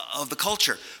of the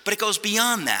culture. But it goes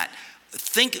beyond that.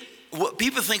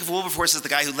 People think of Wilberforce as the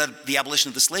guy who led the abolition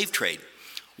of the slave trade.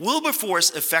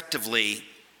 Wilberforce effectively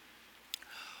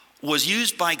was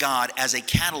used by God as a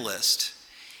catalyst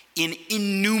in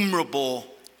innumerable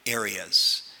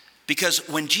areas. Because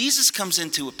when Jesus comes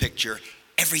into a picture,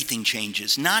 everything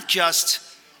changes. Not just,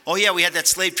 oh yeah, we had that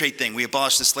slave trade thing. We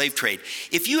abolished the slave trade.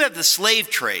 If you have the slave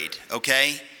trade,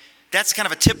 okay, that's kind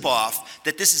of a tip-off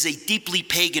that this is a deeply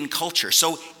pagan culture.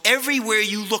 So everywhere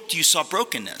you looked, you saw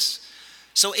brokenness.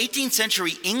 So 18th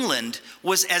century England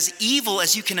was as evil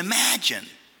as you can imagine.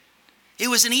 It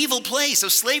was an evil place. So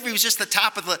slavery was just the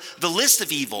top of the list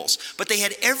of evils. But they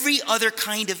had every other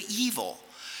kind of evil.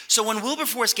 So when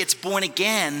Wilberforce gets born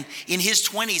again in his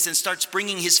 20s and starts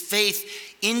bringing his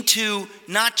faith into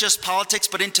not just politics,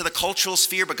 but into the cultural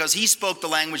sphere, because he spoke the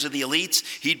language of the elites.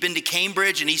 He'd been to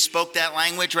Cambridge and he spoke that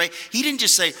language, right? He didn't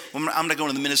just say, well, I'm going to go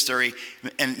into the ministry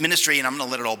and I'm going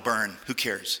to let it all burn. Who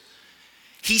cares?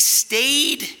 He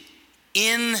stayed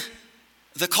in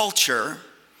the culture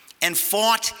and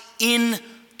fought in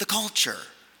the culture.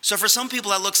 So for some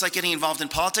people that looks like getting involved in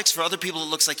politics. For other people it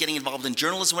looks like getting involved in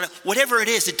journalism. Whatever it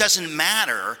is, it doesn't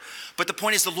matter. But the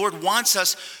point is the Lord wants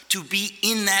us to be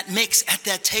in that mix, at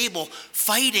that table,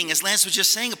 fighting, as Lance was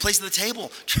just saying, a place at the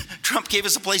table. Trump gave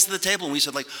us a place at the table and we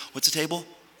said like, what's a table?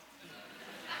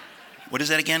 What is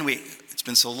that again? It's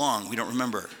been so long, we don't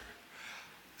remember.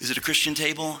 Is it a Christian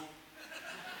table?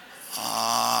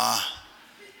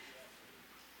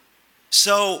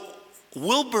 So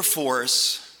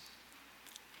Wilberforce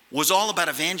was all about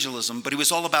evangelism, but he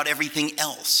was all about everything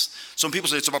else. So when people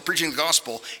say it's about preaching the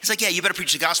gospel, it's like, yeah, you better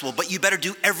preach the gospel, but you better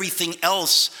do everything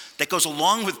else that goes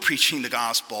along with preaching the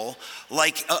gospel.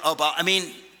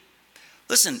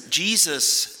 Listen,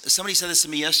 Jesus, somebody said this to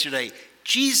me yesterday,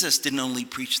 Jesus didn't only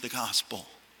preach the gospel.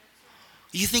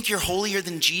 You think you're holier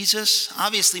than Jesus?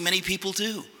 Obviously, many people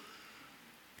do.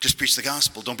 Just preach the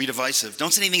gospel. Don't be divisive.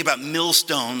 Don't say anything about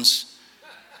millstones.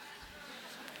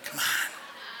 Come on.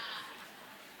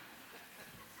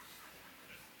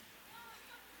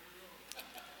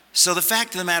 So the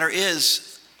fact of the matter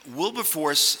is,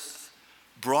 Wilberforce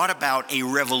brought about a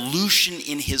revolution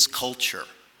in his culture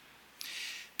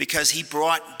because he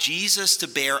brought Jesus to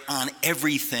bear on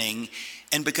everything,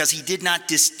 and because he did not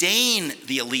disdain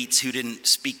the elites who didn't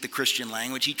speak the Christian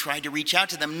language. He tried to reach out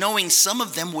to them, knowing some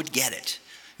of them would get it.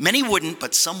 Many wouldn't,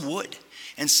 but some would,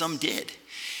 and some did.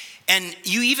 And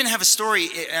you even have a story,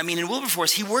 in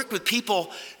Wilberforce, he worked with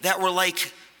people that were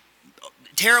like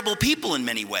terrible people in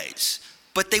many ways.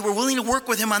 But they were willing to work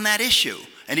with him on that issue.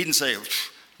 And he didn't say,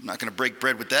 I'm not going to break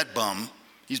bread with that bum.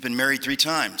 He's been married 3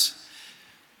 times.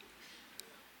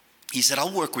 he said,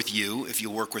 I'll work with you if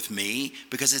you'll work with me,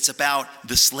 because it's about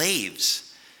the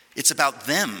slaves. It's about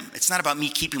them. It's not about me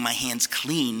keeping my hands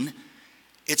clean.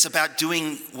 It's about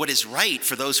doing what is right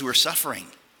for those who are suffering.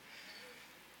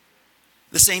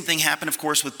 The same thing happened, of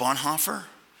course, with Bonhoeffer.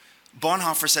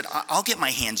 Bonhoeffer said, I'll get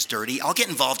my hands dirty. I'll get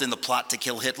involved in the plot to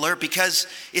kill Hitler, because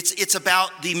it's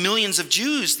about the millions of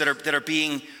Jews that are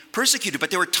being persecuted. But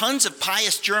there were tons of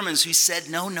pious Germans who said,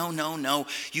 no.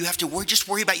 You have to just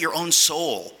worry about your own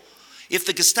soul. If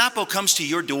the Gestapo comes to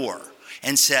your door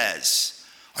and says,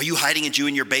 are you hiding a Jew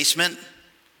in your basement?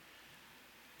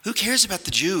 Who cares about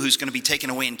the Jew who's going to be taken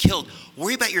away and killed?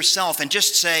 Worry about yourself and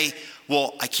just say,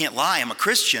 well, I can't lie. I'm a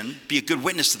Christian. Be a good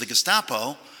witness to the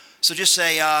Gestapo. So just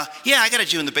say, yeah, I got a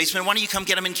Jew in the basement. Why don't you come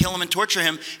get him and kill him and torture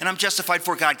him? And I'm justified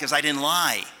for God because I didn't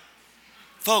lie.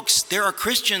 Folks, there are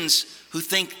Christians who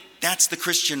think that's the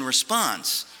Christian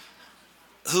response,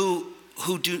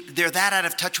 they're that out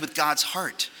of touch with God's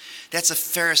heart. That's a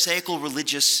Pharisaical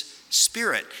religious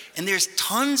spirit. And there's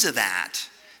tons of that.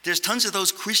 There's tons of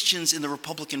those Christians in the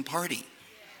Republican Party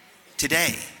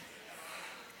today.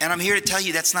 And I'm here to tell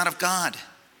you that's not of God.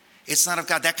 It's not of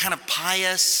God. That kind of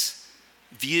pious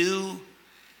view.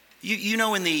 You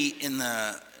know in the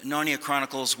Narnia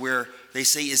Chronicles where they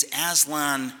say, is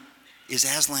Aslan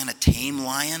a tame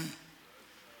lion?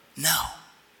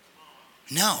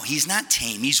 No, he's not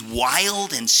tame. He's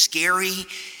wild and scary,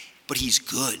 but he's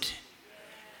good.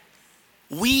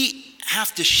 We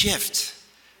have to shift.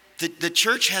 The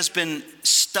church has been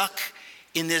stuck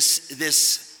in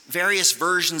this various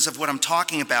versions of what I'm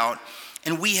talking about,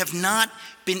 and we have not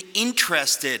been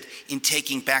interested in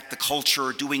taking back the culture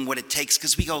or doing what it takes,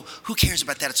 because we go, who cares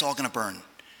about that? It's all going to burn.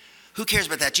 Who cares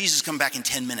about that? Jesus will come back in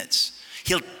 10 minutes.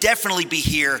 He'll definitely be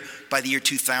here by the year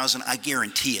 2000. I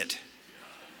guarantee it.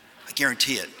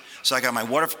 So I got my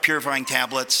water purifying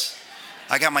tablets.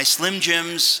 I got my Slim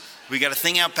Jims. We got a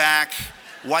thing out back.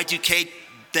 Y2K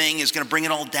thing is going to bring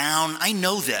it all down. I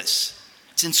know this.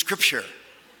 It's in Scripture.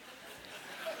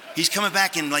 He's coming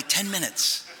back in like 10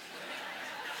 minutes.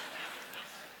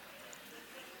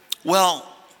 Well,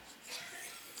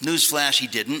 newsflash, he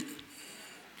didn't.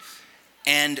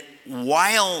 And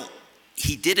while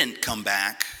he didn't come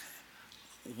back,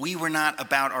 we were not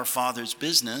about our Father's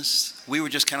business. We were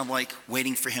just kind of like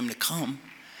waiting for him to come,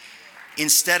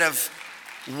 instead of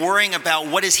worrying about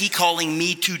what is he calling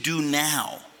me to do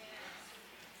now.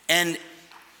 And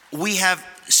we have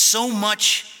so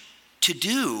much to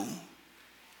do,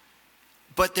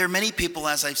 but there are many people,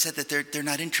 as I've said, that they're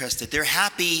not interested. They're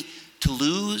happy to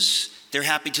lose. They're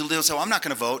happy to lose. So I'm not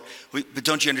going to vote. But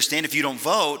don't you understand? If you don't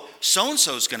vote,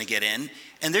 so-and-so is going to get in,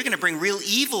 and they're going to bring real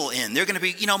evil in. They're going to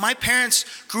be, my parents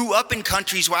grew up in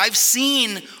countries where I've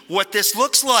seen what this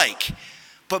looks like.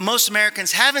 But most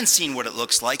Americans haven't seen what it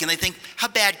looks like, and they think, how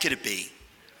bad could it be?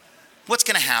 What's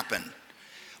going to happen?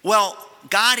 Well,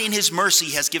 God in his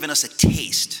mercy has given us a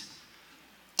taste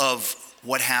of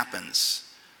what happens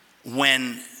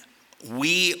when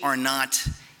we are not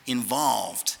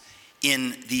involved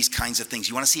in these kinds of things.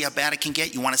 You want to see how bad it can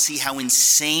get? You want to see how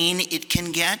insane it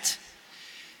can get?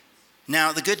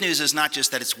 Now, the good news is not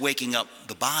just that it's waking up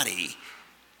the body,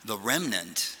 the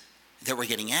remnant, that we're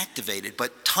getting activated,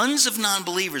 but tons of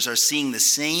non-believers are seeing the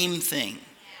same thing.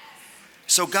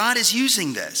 So God is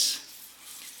using this.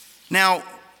 Now,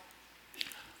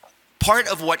 part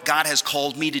of what God has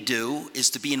called me to do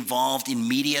is to be involved in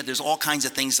media. There's all kinds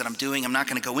of things that I'm doing. I'm not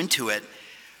going to go into it.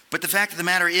 But the fact of the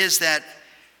matter is that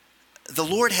the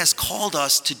Lord has called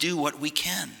us to do what we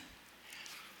can.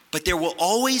 But there will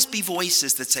always be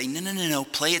voices that say, no,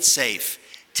 play it safe.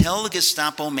 Tell the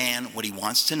Gestapo man what he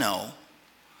wants to know.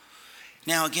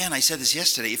 Now, again, I said this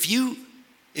yesterday. If you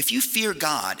fear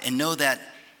God and know that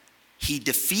he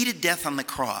defeated death on the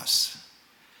cross,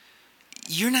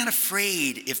 you're not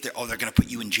afraid if they're going to put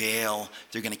you in jail,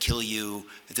 they're going to kill you,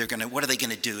 what are they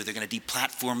going to do? They're going to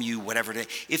deplatform you, whatever.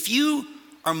 If you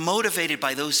are motivated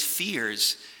by those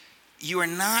fears, you are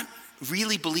not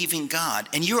really believing God,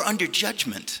 and you're under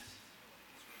judgment.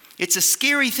 It's a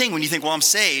scary thing when you think, well, I'm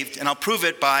saved, and I'll prove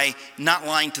it by not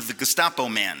lying to the Gestapo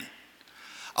man.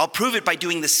 I'll prove it by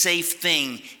doing the safe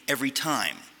thing every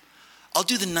time. I'll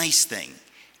do the nice thing,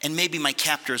 and maybe my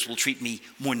captors will treat me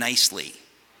more nicely.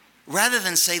 Rather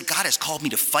than say, God has called me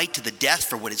to fight to the death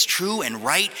for what is true and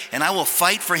right, and I will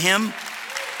fight for him.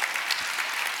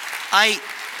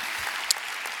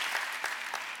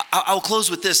 I'll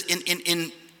close with this.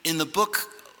 In the book,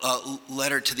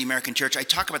 Letter to the American Church, I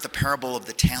talk about the parable of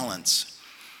the talents.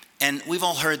 And we've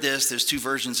all heard this. There's two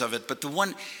versions of it. But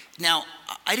now,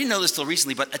 I didn't know this till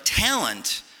recently, but a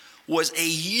talent was a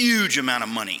huge amount of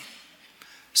money.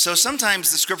 So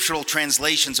sometimes the scriptural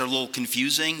translations are a little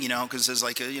confusing, because there's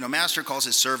like master calls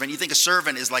his servant. You think a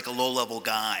servant is like a low-level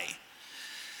guy.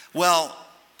 Well,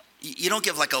 you don't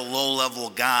give like a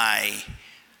low-level guy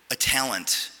a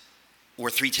talent or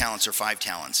 3 talents or 5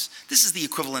 talents. This is the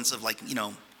equivalence of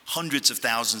hundreds of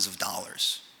thousands of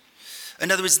dollars. In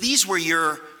other words, this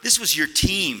was your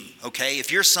team, okay?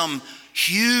 If you're some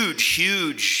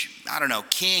huge, I don't know,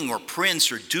 king or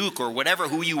prince or duke or whatever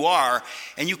who you are,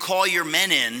 and you call your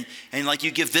men in, and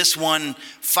you give this one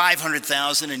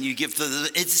 500,000, and you give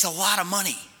it's a lot of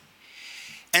money.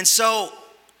 And so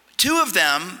 2 of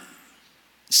them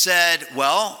said,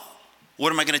 well,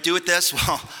 what am I going to do with this?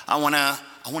 Well, I want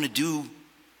to do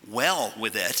well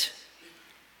with it.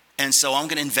 And so I'm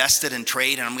going to invest it and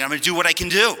trade, and I'm going to do what I can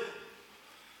do.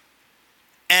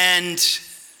 And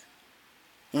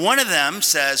one of them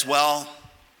says, well,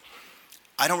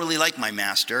 I don't really like my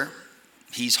master.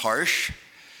 He's harsh.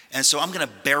 And so I'm going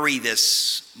to bury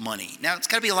this money. Now, it's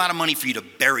got to be a lot of money for you to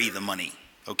bury the money,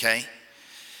 okay?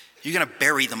 You're going to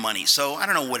bury the money. So I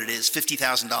don't know what it is,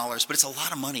 $50,000, but it's a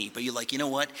lot of money. But you're like, you know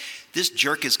what? This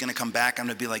jerk is going to come back. I'm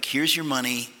going to be like, here's your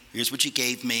money. Here's what you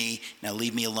gave me. Now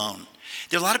leave me alone.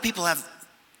 There are a lot of people have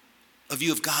a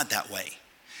view of God that way.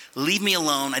 Leave me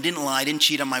alone. I didn't lie. I didn't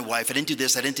cheat on my wife. I didn't do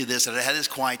this. I didn't do this. I had this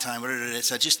quiet time.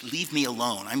 So just leave me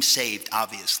alone. I'm saved,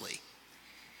 obviously.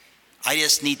 I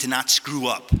just need to not screw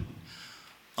up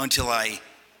until I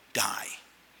die.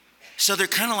 So they're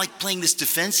kind of like playing this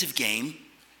defensive game.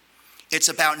 It's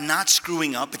about not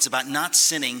screwing up. It's about not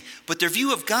sinning. But their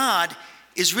view of God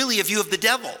is really a view of the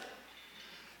devil.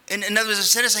 And in other words,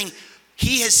 instead of saying,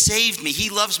 he has saved me, he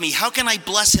loves me, how can I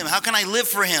bless him? How can I live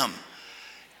for him?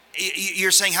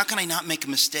 You're saying, how can I not make a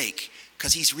mistake?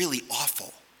 Because he's really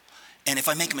awful. And if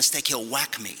I make a mistake, he'll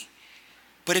whack me.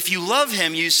 But if you love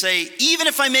him, you say, even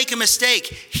if I make a mistake,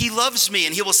 he loves me.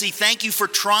 And he will say, thank you for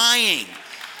trying.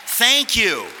 Thank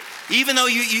you. Even though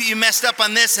you messed up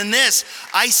on this and this,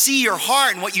 I see your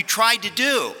heart and what you tried to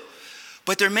do.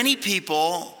 But there are many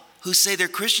people who say they're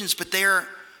Christians, but they're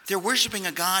worshiping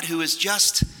a God who is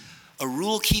just a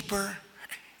rule keeper,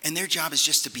 and their job is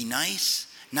just to be nice,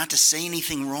 not to say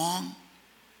anything wrong.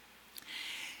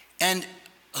 And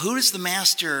who is the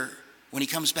master when he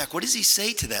comes back? What does he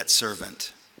say to that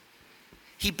servant?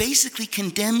 He basically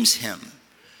condemns him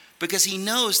because he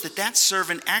knows that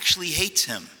servant actually hates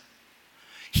him.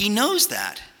 He knows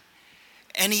that.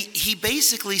 And he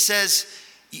basically says,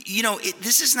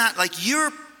 this is not like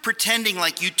you're pretending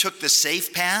like you took the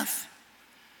safe path.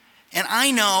 And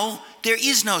I know there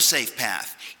is no safe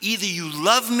path. Either you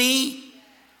love me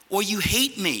or you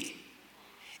hate me.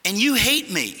 And you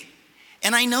hate me.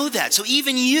 And I know that. So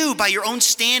even you, by your own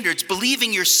standards,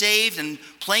 believing you're saved and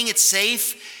playing it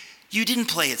safe, you didn't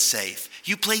play it safe.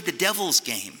 You played the devil's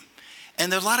game.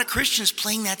 And there are a lot of Christians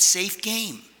playing that safe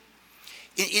game.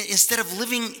 Instead of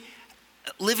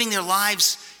living their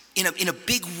lives in a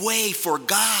big way for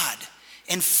God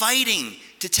and fighting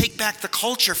to take back the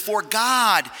culture for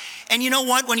God. And you know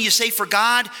what? When you say for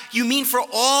God, you mean for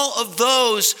all of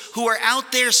those who are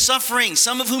out there suffering,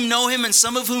 some of whom know him and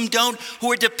some of whom don't, who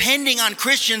are depending on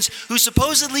Christians who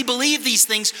supposedly believe these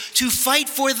things to fight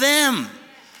for them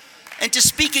and to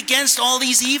speak against all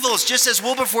these evils, just as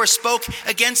Wilberforce spoke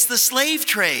against the slave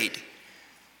trade.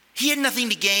 He had nothing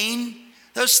to gain.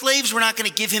 Those slaves were not going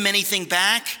to give him anything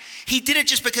back. He did it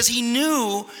just because he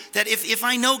knew that if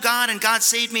I know God and God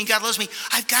saved me and God loves me,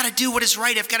 I've got to do what is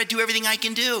right. I've got to do everything I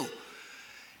can do.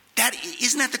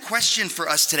 Isn't that the question for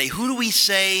us today? Who do we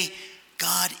say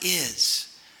God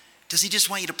is? Does he just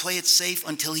want you to play it safe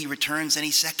until he returns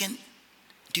any second?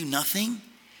 Do nothing?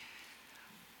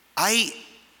 I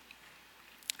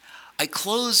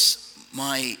close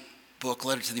my book,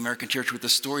 Letter to the American Church, with the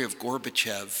story of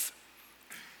Gorbachev,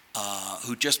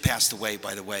 who just passed away,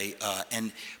 by the way.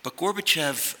 But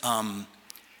Gorbachev,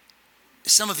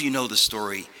 some of you know the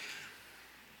story,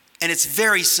 and it's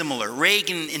very similar.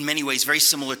 Reagan, in many ways, very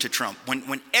similar to Trump.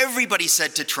 When everybody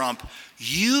said to Trump,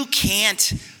 you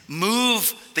can't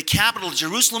move the capital to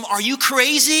Jerusalem, are you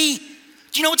crazy?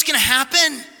 Do you know what's going to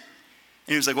happen? And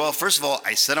he was like, well, first of all,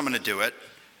 I said I'm going to do it,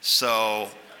 so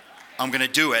I'm going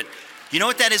to do it. You know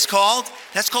what that is called?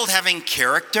 That's called having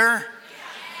character.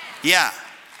 Yeah.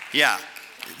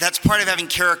 That's part of having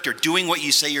character, doing what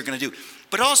you say you're going to do.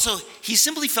 But also, he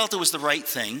simply felt it was the right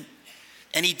thing,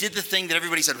 and he did the thing that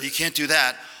everybody said, well, you can't do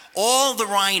that. All the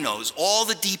rhinos, all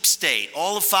the deep state,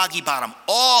 all of Foggy Bottom,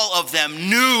 all of them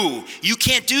knew you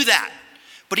can't do that.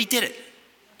 But he did it.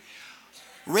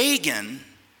 Reagan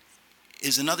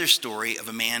is another story of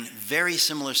a man, very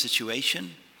similar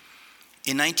situation.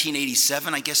 In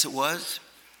 1987, I guess it was,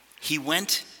 he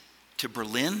went to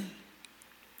Berlin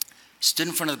stood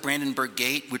in front of the Brandenburg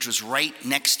Gate, which was right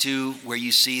next to where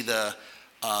you see the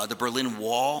Berlin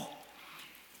Wall.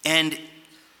 And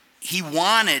he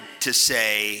wanted to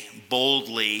say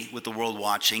boldly, with the world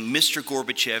watching, Mr.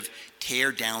 Gorbachev,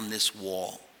 tear down this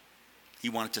wall. He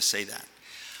wanted to say that.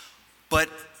 But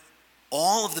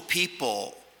all of the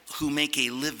people who make a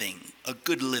living, a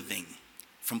good living,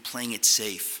 from playing it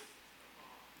safe,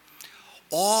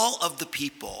 all of the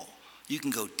people, you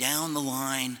can go down the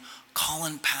line,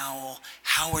 Colin Powell,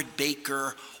 Howard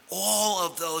Baker, all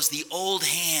of those, the old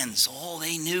hands, all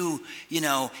they knew,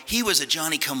 he was a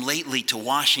Johnny-come-lately to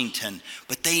Washington,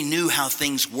 but they knew how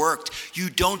things worked. You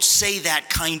don't say that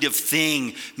kind of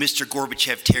thing, Mr.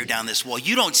 Gorbachev, tear down this wall.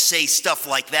 You don't say stuff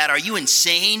like that. Are you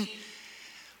insane?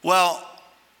 Well,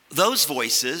 those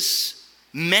voices,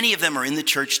 many of them are in the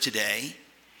church today.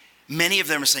 Many of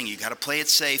them are saying, you got to play it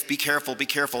safe, be careful, be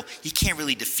careful. You can't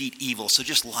really defeat evil, so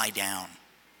just lie down.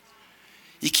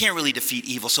 You can't really defeat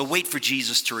evil, so wait for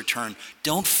Jesus to return.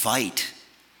 Don't fight.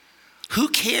 Who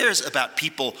cares about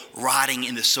people rotting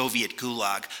in the Soviet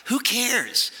gulag? Who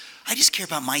cares? I just care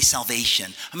about my salvation.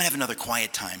 I'm gonna have another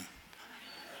quiet time.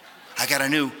 I got a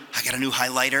new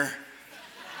highlighter.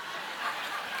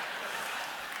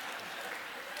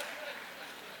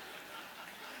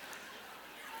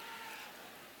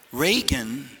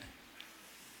 Reagan,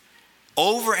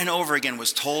 over and over again,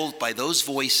 was told by those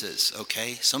voices,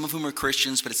 okay, some of whom are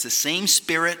Christians, but it's the same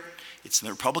spirit, it's in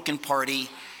the Republican Party.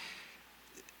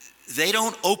 They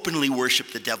don't openly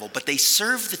worship the devil, but they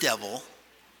serve the devil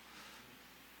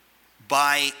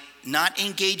by not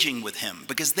engaging with him,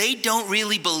 because they don't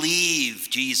really believe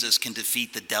Jesus can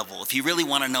defeat the devil. If you really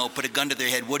want to know, put a gun to their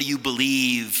head, what do you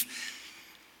believe?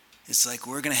 It's like,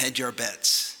 we're going to hedge our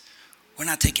bets. We're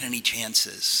not taking any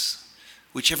chances.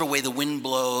 Whichever way the wind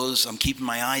blows, I'm keeping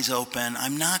my eyes open.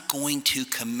 I'm not going to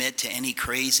commit to any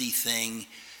crazy thing.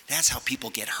 That's how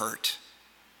people get hurt.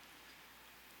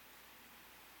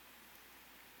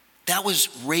 That was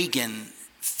Reagan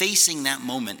facing that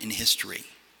moment in history.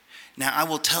 Now, I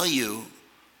will tell you,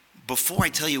 before I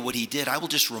tell you what he did, I will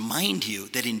just remind you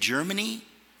that in Germany,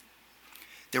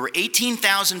 there were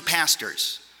 18,000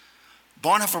 pastors.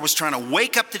 Bonhoeffer was trying to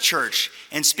wake up the church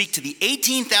and speak to the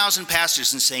 18,000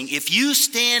 pastors and saying, if you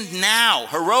stand now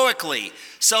heroically,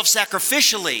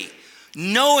 self-sacrificially,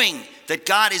 knowing that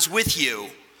God is with you,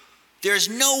 there's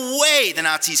no way the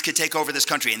Nazis could take over this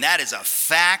country. And that is a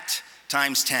fact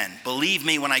times 10. Believe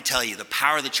me when I tell you, the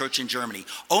power of the church in Germany.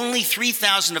 Only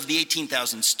 3,000 of the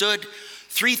 18,000 stood.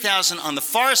 3,000 on the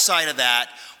far side of that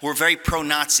were very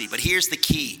pro-Nazi. But here's the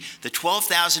key. The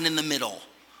 12,000 in the middle,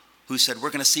 who said, we're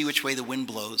going to see which way the wind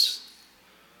blows.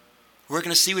 We're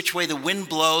going to see which way the wind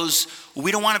blows.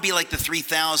 We don't want to be like the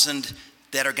 3,000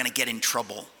 that are going to get in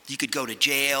trouble. You could go to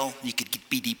jail. You could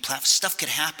be deplatformed. Stuff could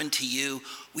happen to you.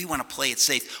 We want to play it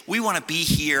safe. We want to be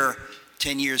here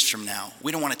 10 years from now.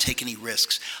 We don't want to take any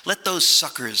risks. Let those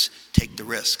suckers take the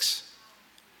risks.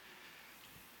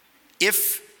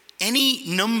 If any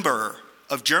number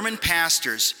of German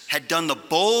pastors had done the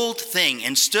bold thing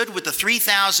and stood with the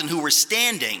 3,000 who were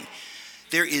standing,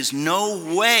 there is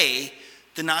no way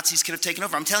the Nazis could have taken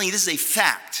over. I'm telling you, this is a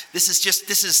fact. This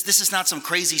is not some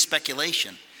crazy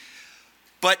speculation.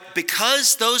 But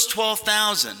because those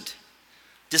 12,000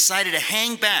 decided to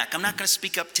hang back, I'm not going to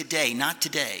speak up today, not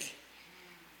today.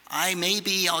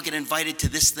 Maybe I'll get invited to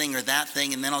this thing or that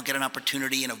thing, and then I'll get an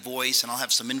opportunity and a voice, and I'll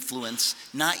have some influence.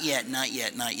 Not yet, not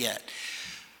yet, not yet.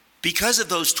 Because of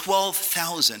those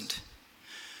 12,000,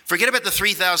 forget about the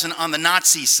 3,000 on the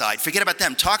Nazi side. Forget about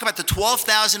them. Talk about the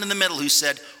 12,000 in the middle who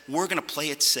said, we're going to play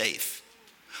it safe.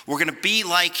 We're going to be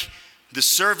like the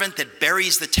servant that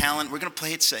buries the talent. We're going to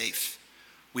play it safe.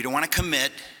 We don't want to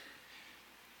commit.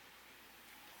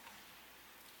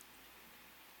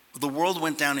 The world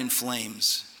went down in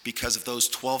flames because of those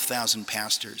 12,000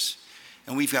 pastors.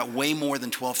 And we've got way more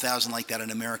than 12,000 like that in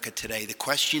America today. The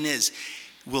question is,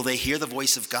 will they hear the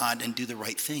voice of God and do the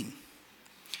right thing?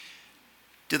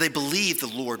 Do they believe the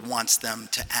Lord wants them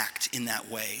to act in that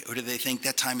way? Or do they think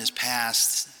that time has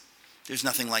passed? There's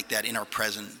nothing like that in our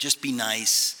present. Just be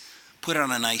nice. Put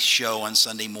on a nice show on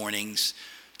Sunday mornings.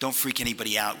 Don't freak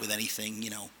anybody out with anything,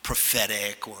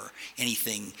 prophetic or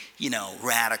anything,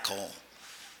 radical.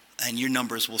 And your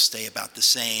numbers will stay about the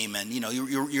same. And,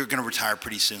 you're going to retire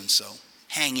pretty soon, so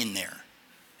hang in there.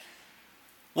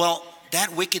 Well,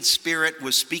 that wicked spirit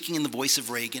was speaking in the voice of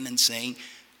Reagan and saying,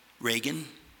 Reagan,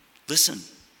 listen,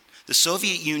 the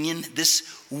Soviet Union,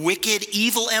 this wicked,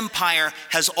 evil empire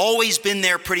has always been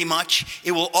there pretty much.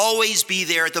 It will always be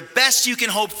there. The best you can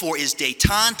hope for is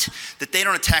détente, that they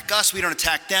don't attack us, we don't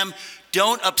attack them.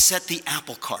 Don't upset the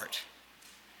apple cart.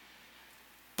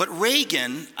 But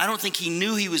Reagan, I don't think he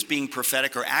knew he was being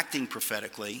prophetic or acting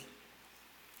prophetically.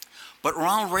 But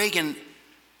Ronald Reagan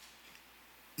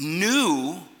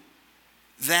knew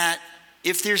that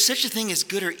if there's such a thing as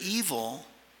good or evil,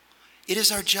 it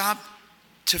is our job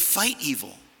to fight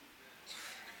evil.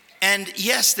 And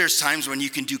yes, there's times when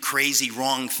you can do crazy,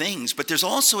 wrong things, but there's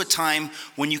also a time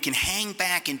when you can hang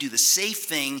back and do the safe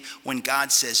thing when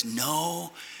God says,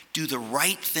 no, do the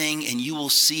right thing and you will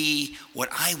see what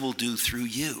I will do through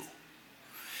you.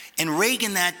 And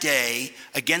Reagan that day,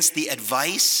 against the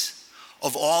advice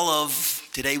of all of,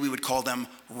 today we would call them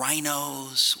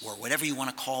rhinos or whatever you want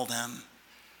to call them,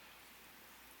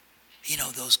 you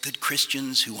know, those good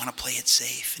Christians who want to play it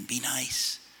safe and be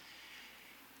nice.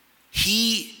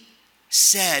 He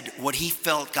said what he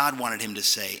felt God wanted him to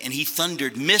say, and he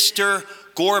thundered, Mr.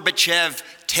 Gorbachev,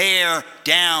 tear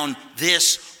down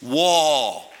this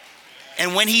wall.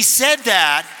 And when he said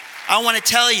that, I want to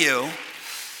tell you,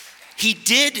 he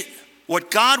did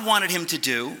what God wanted him to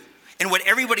do, and what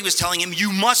everybody was telling him,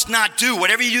 you must not do.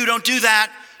 Whatever you do, don't do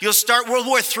that. You'll start World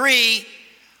War III.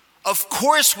 Of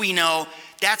course we know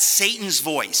that's Satan's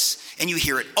voice, and you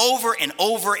hear it over and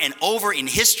over and over in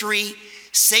history.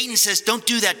 Satan says, don't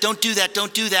do that, don't do that,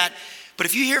 don't do that. But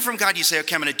if you hear from God, you say,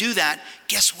 okay, I'm going to do that.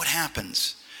 Guess what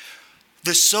happens?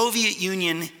 The Soviet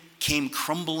Union came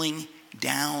crumbling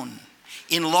down,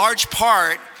 in large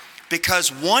part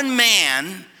because one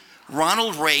man,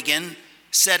 Ronald Reagan,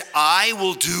 said, I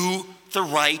will do the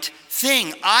right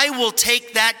thing. I will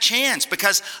take that chance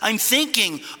because I'm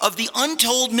thinking of the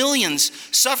untold millions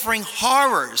suffering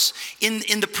horrors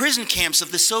in the prison camps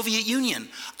of the Soviet Union.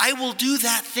 I will do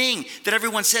that thing that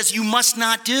everyone says you must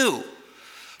not do.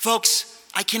 Folks,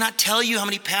 I cannot tell you how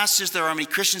many pastors there are, how many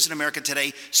Christians in America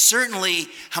today, certainly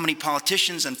how many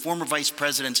politicians and former vice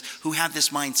presidents who have this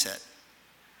mindset.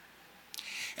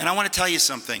 And I want to tell you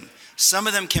something. Some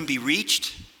of them can be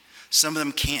reached, some of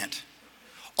them can't.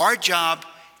 Our job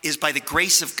is, by the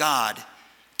grace of God,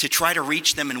 to try to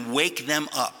reach them and wake them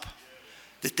up,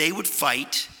 that they would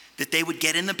fight, that they would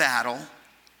get in the battle.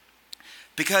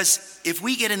 Because if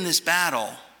we get in this battle,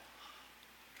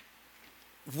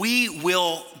 we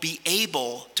will be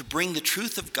able to bring the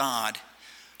truth of God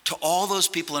to all those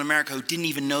people in America who didn't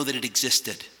even know that it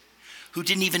existed, who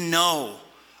didn't even know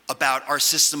about our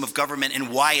system of government and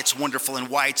why it's wonderful and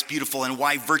why it's beautiful and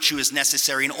why virtue is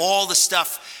necessary and all the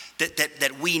stuff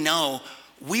that we know.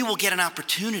 We will get an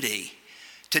opportunity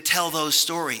to tell those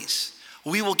stories.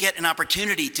 We will get an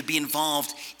opportunity to be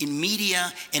involved in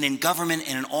media and in government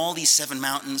and in all these 7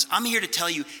 mountains. I'm here to tell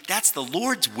you that's the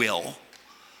Lord's will.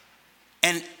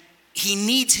 And he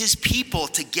needs his people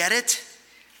to get it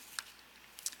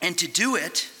and to do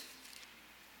it.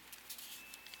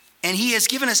 And he has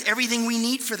given us everything we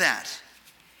need for that.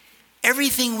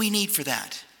 Everything we need for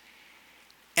that.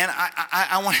 And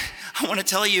I want to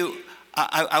tell you,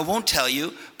 I won't tell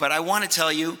you, but I want to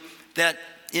tell you that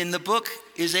in the book,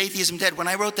 Is Atheism Dead? When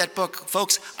I wrote that book,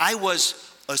 folks, I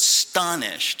was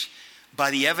astonished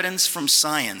by the evidence from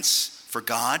science for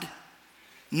God.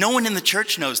 No one in the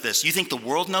church knows this. You think the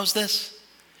world knows this?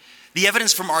 The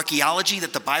evidence from archaeology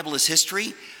that the Bible is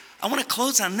history. I want to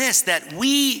close on this, that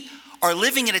we are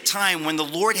living at a time when the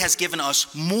Lord has given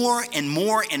us more and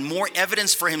more and more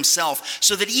evidence for himself,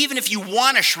 so that even if you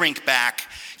want to shrink back,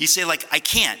 you say, like, I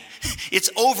can't. It's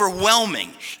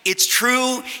overwhelming. It's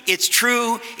true, it's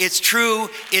true, it's true,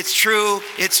 it's true,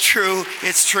 it's true,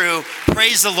 it's true.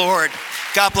 Praise the Lord.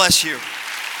 God bless you.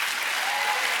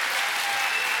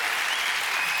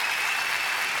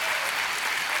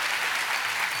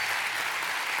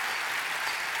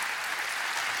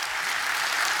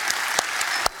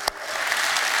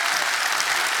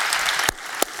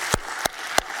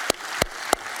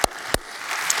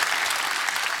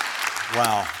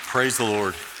 Wow, praise the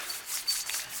Lord.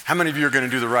 How many of you are going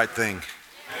to do the right thing?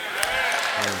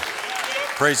 Amen.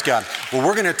 Praise God. Well,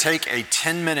 we're going to take a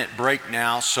 10-minute break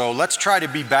now, so let's try to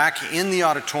be back in the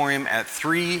auditorium at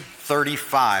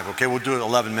 3:35. Okay, we'll do it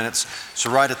 11 minutes.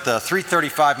 So right at the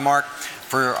 3:35 mark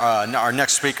for our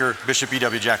next speaker, Bishop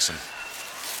E.W. Jackson.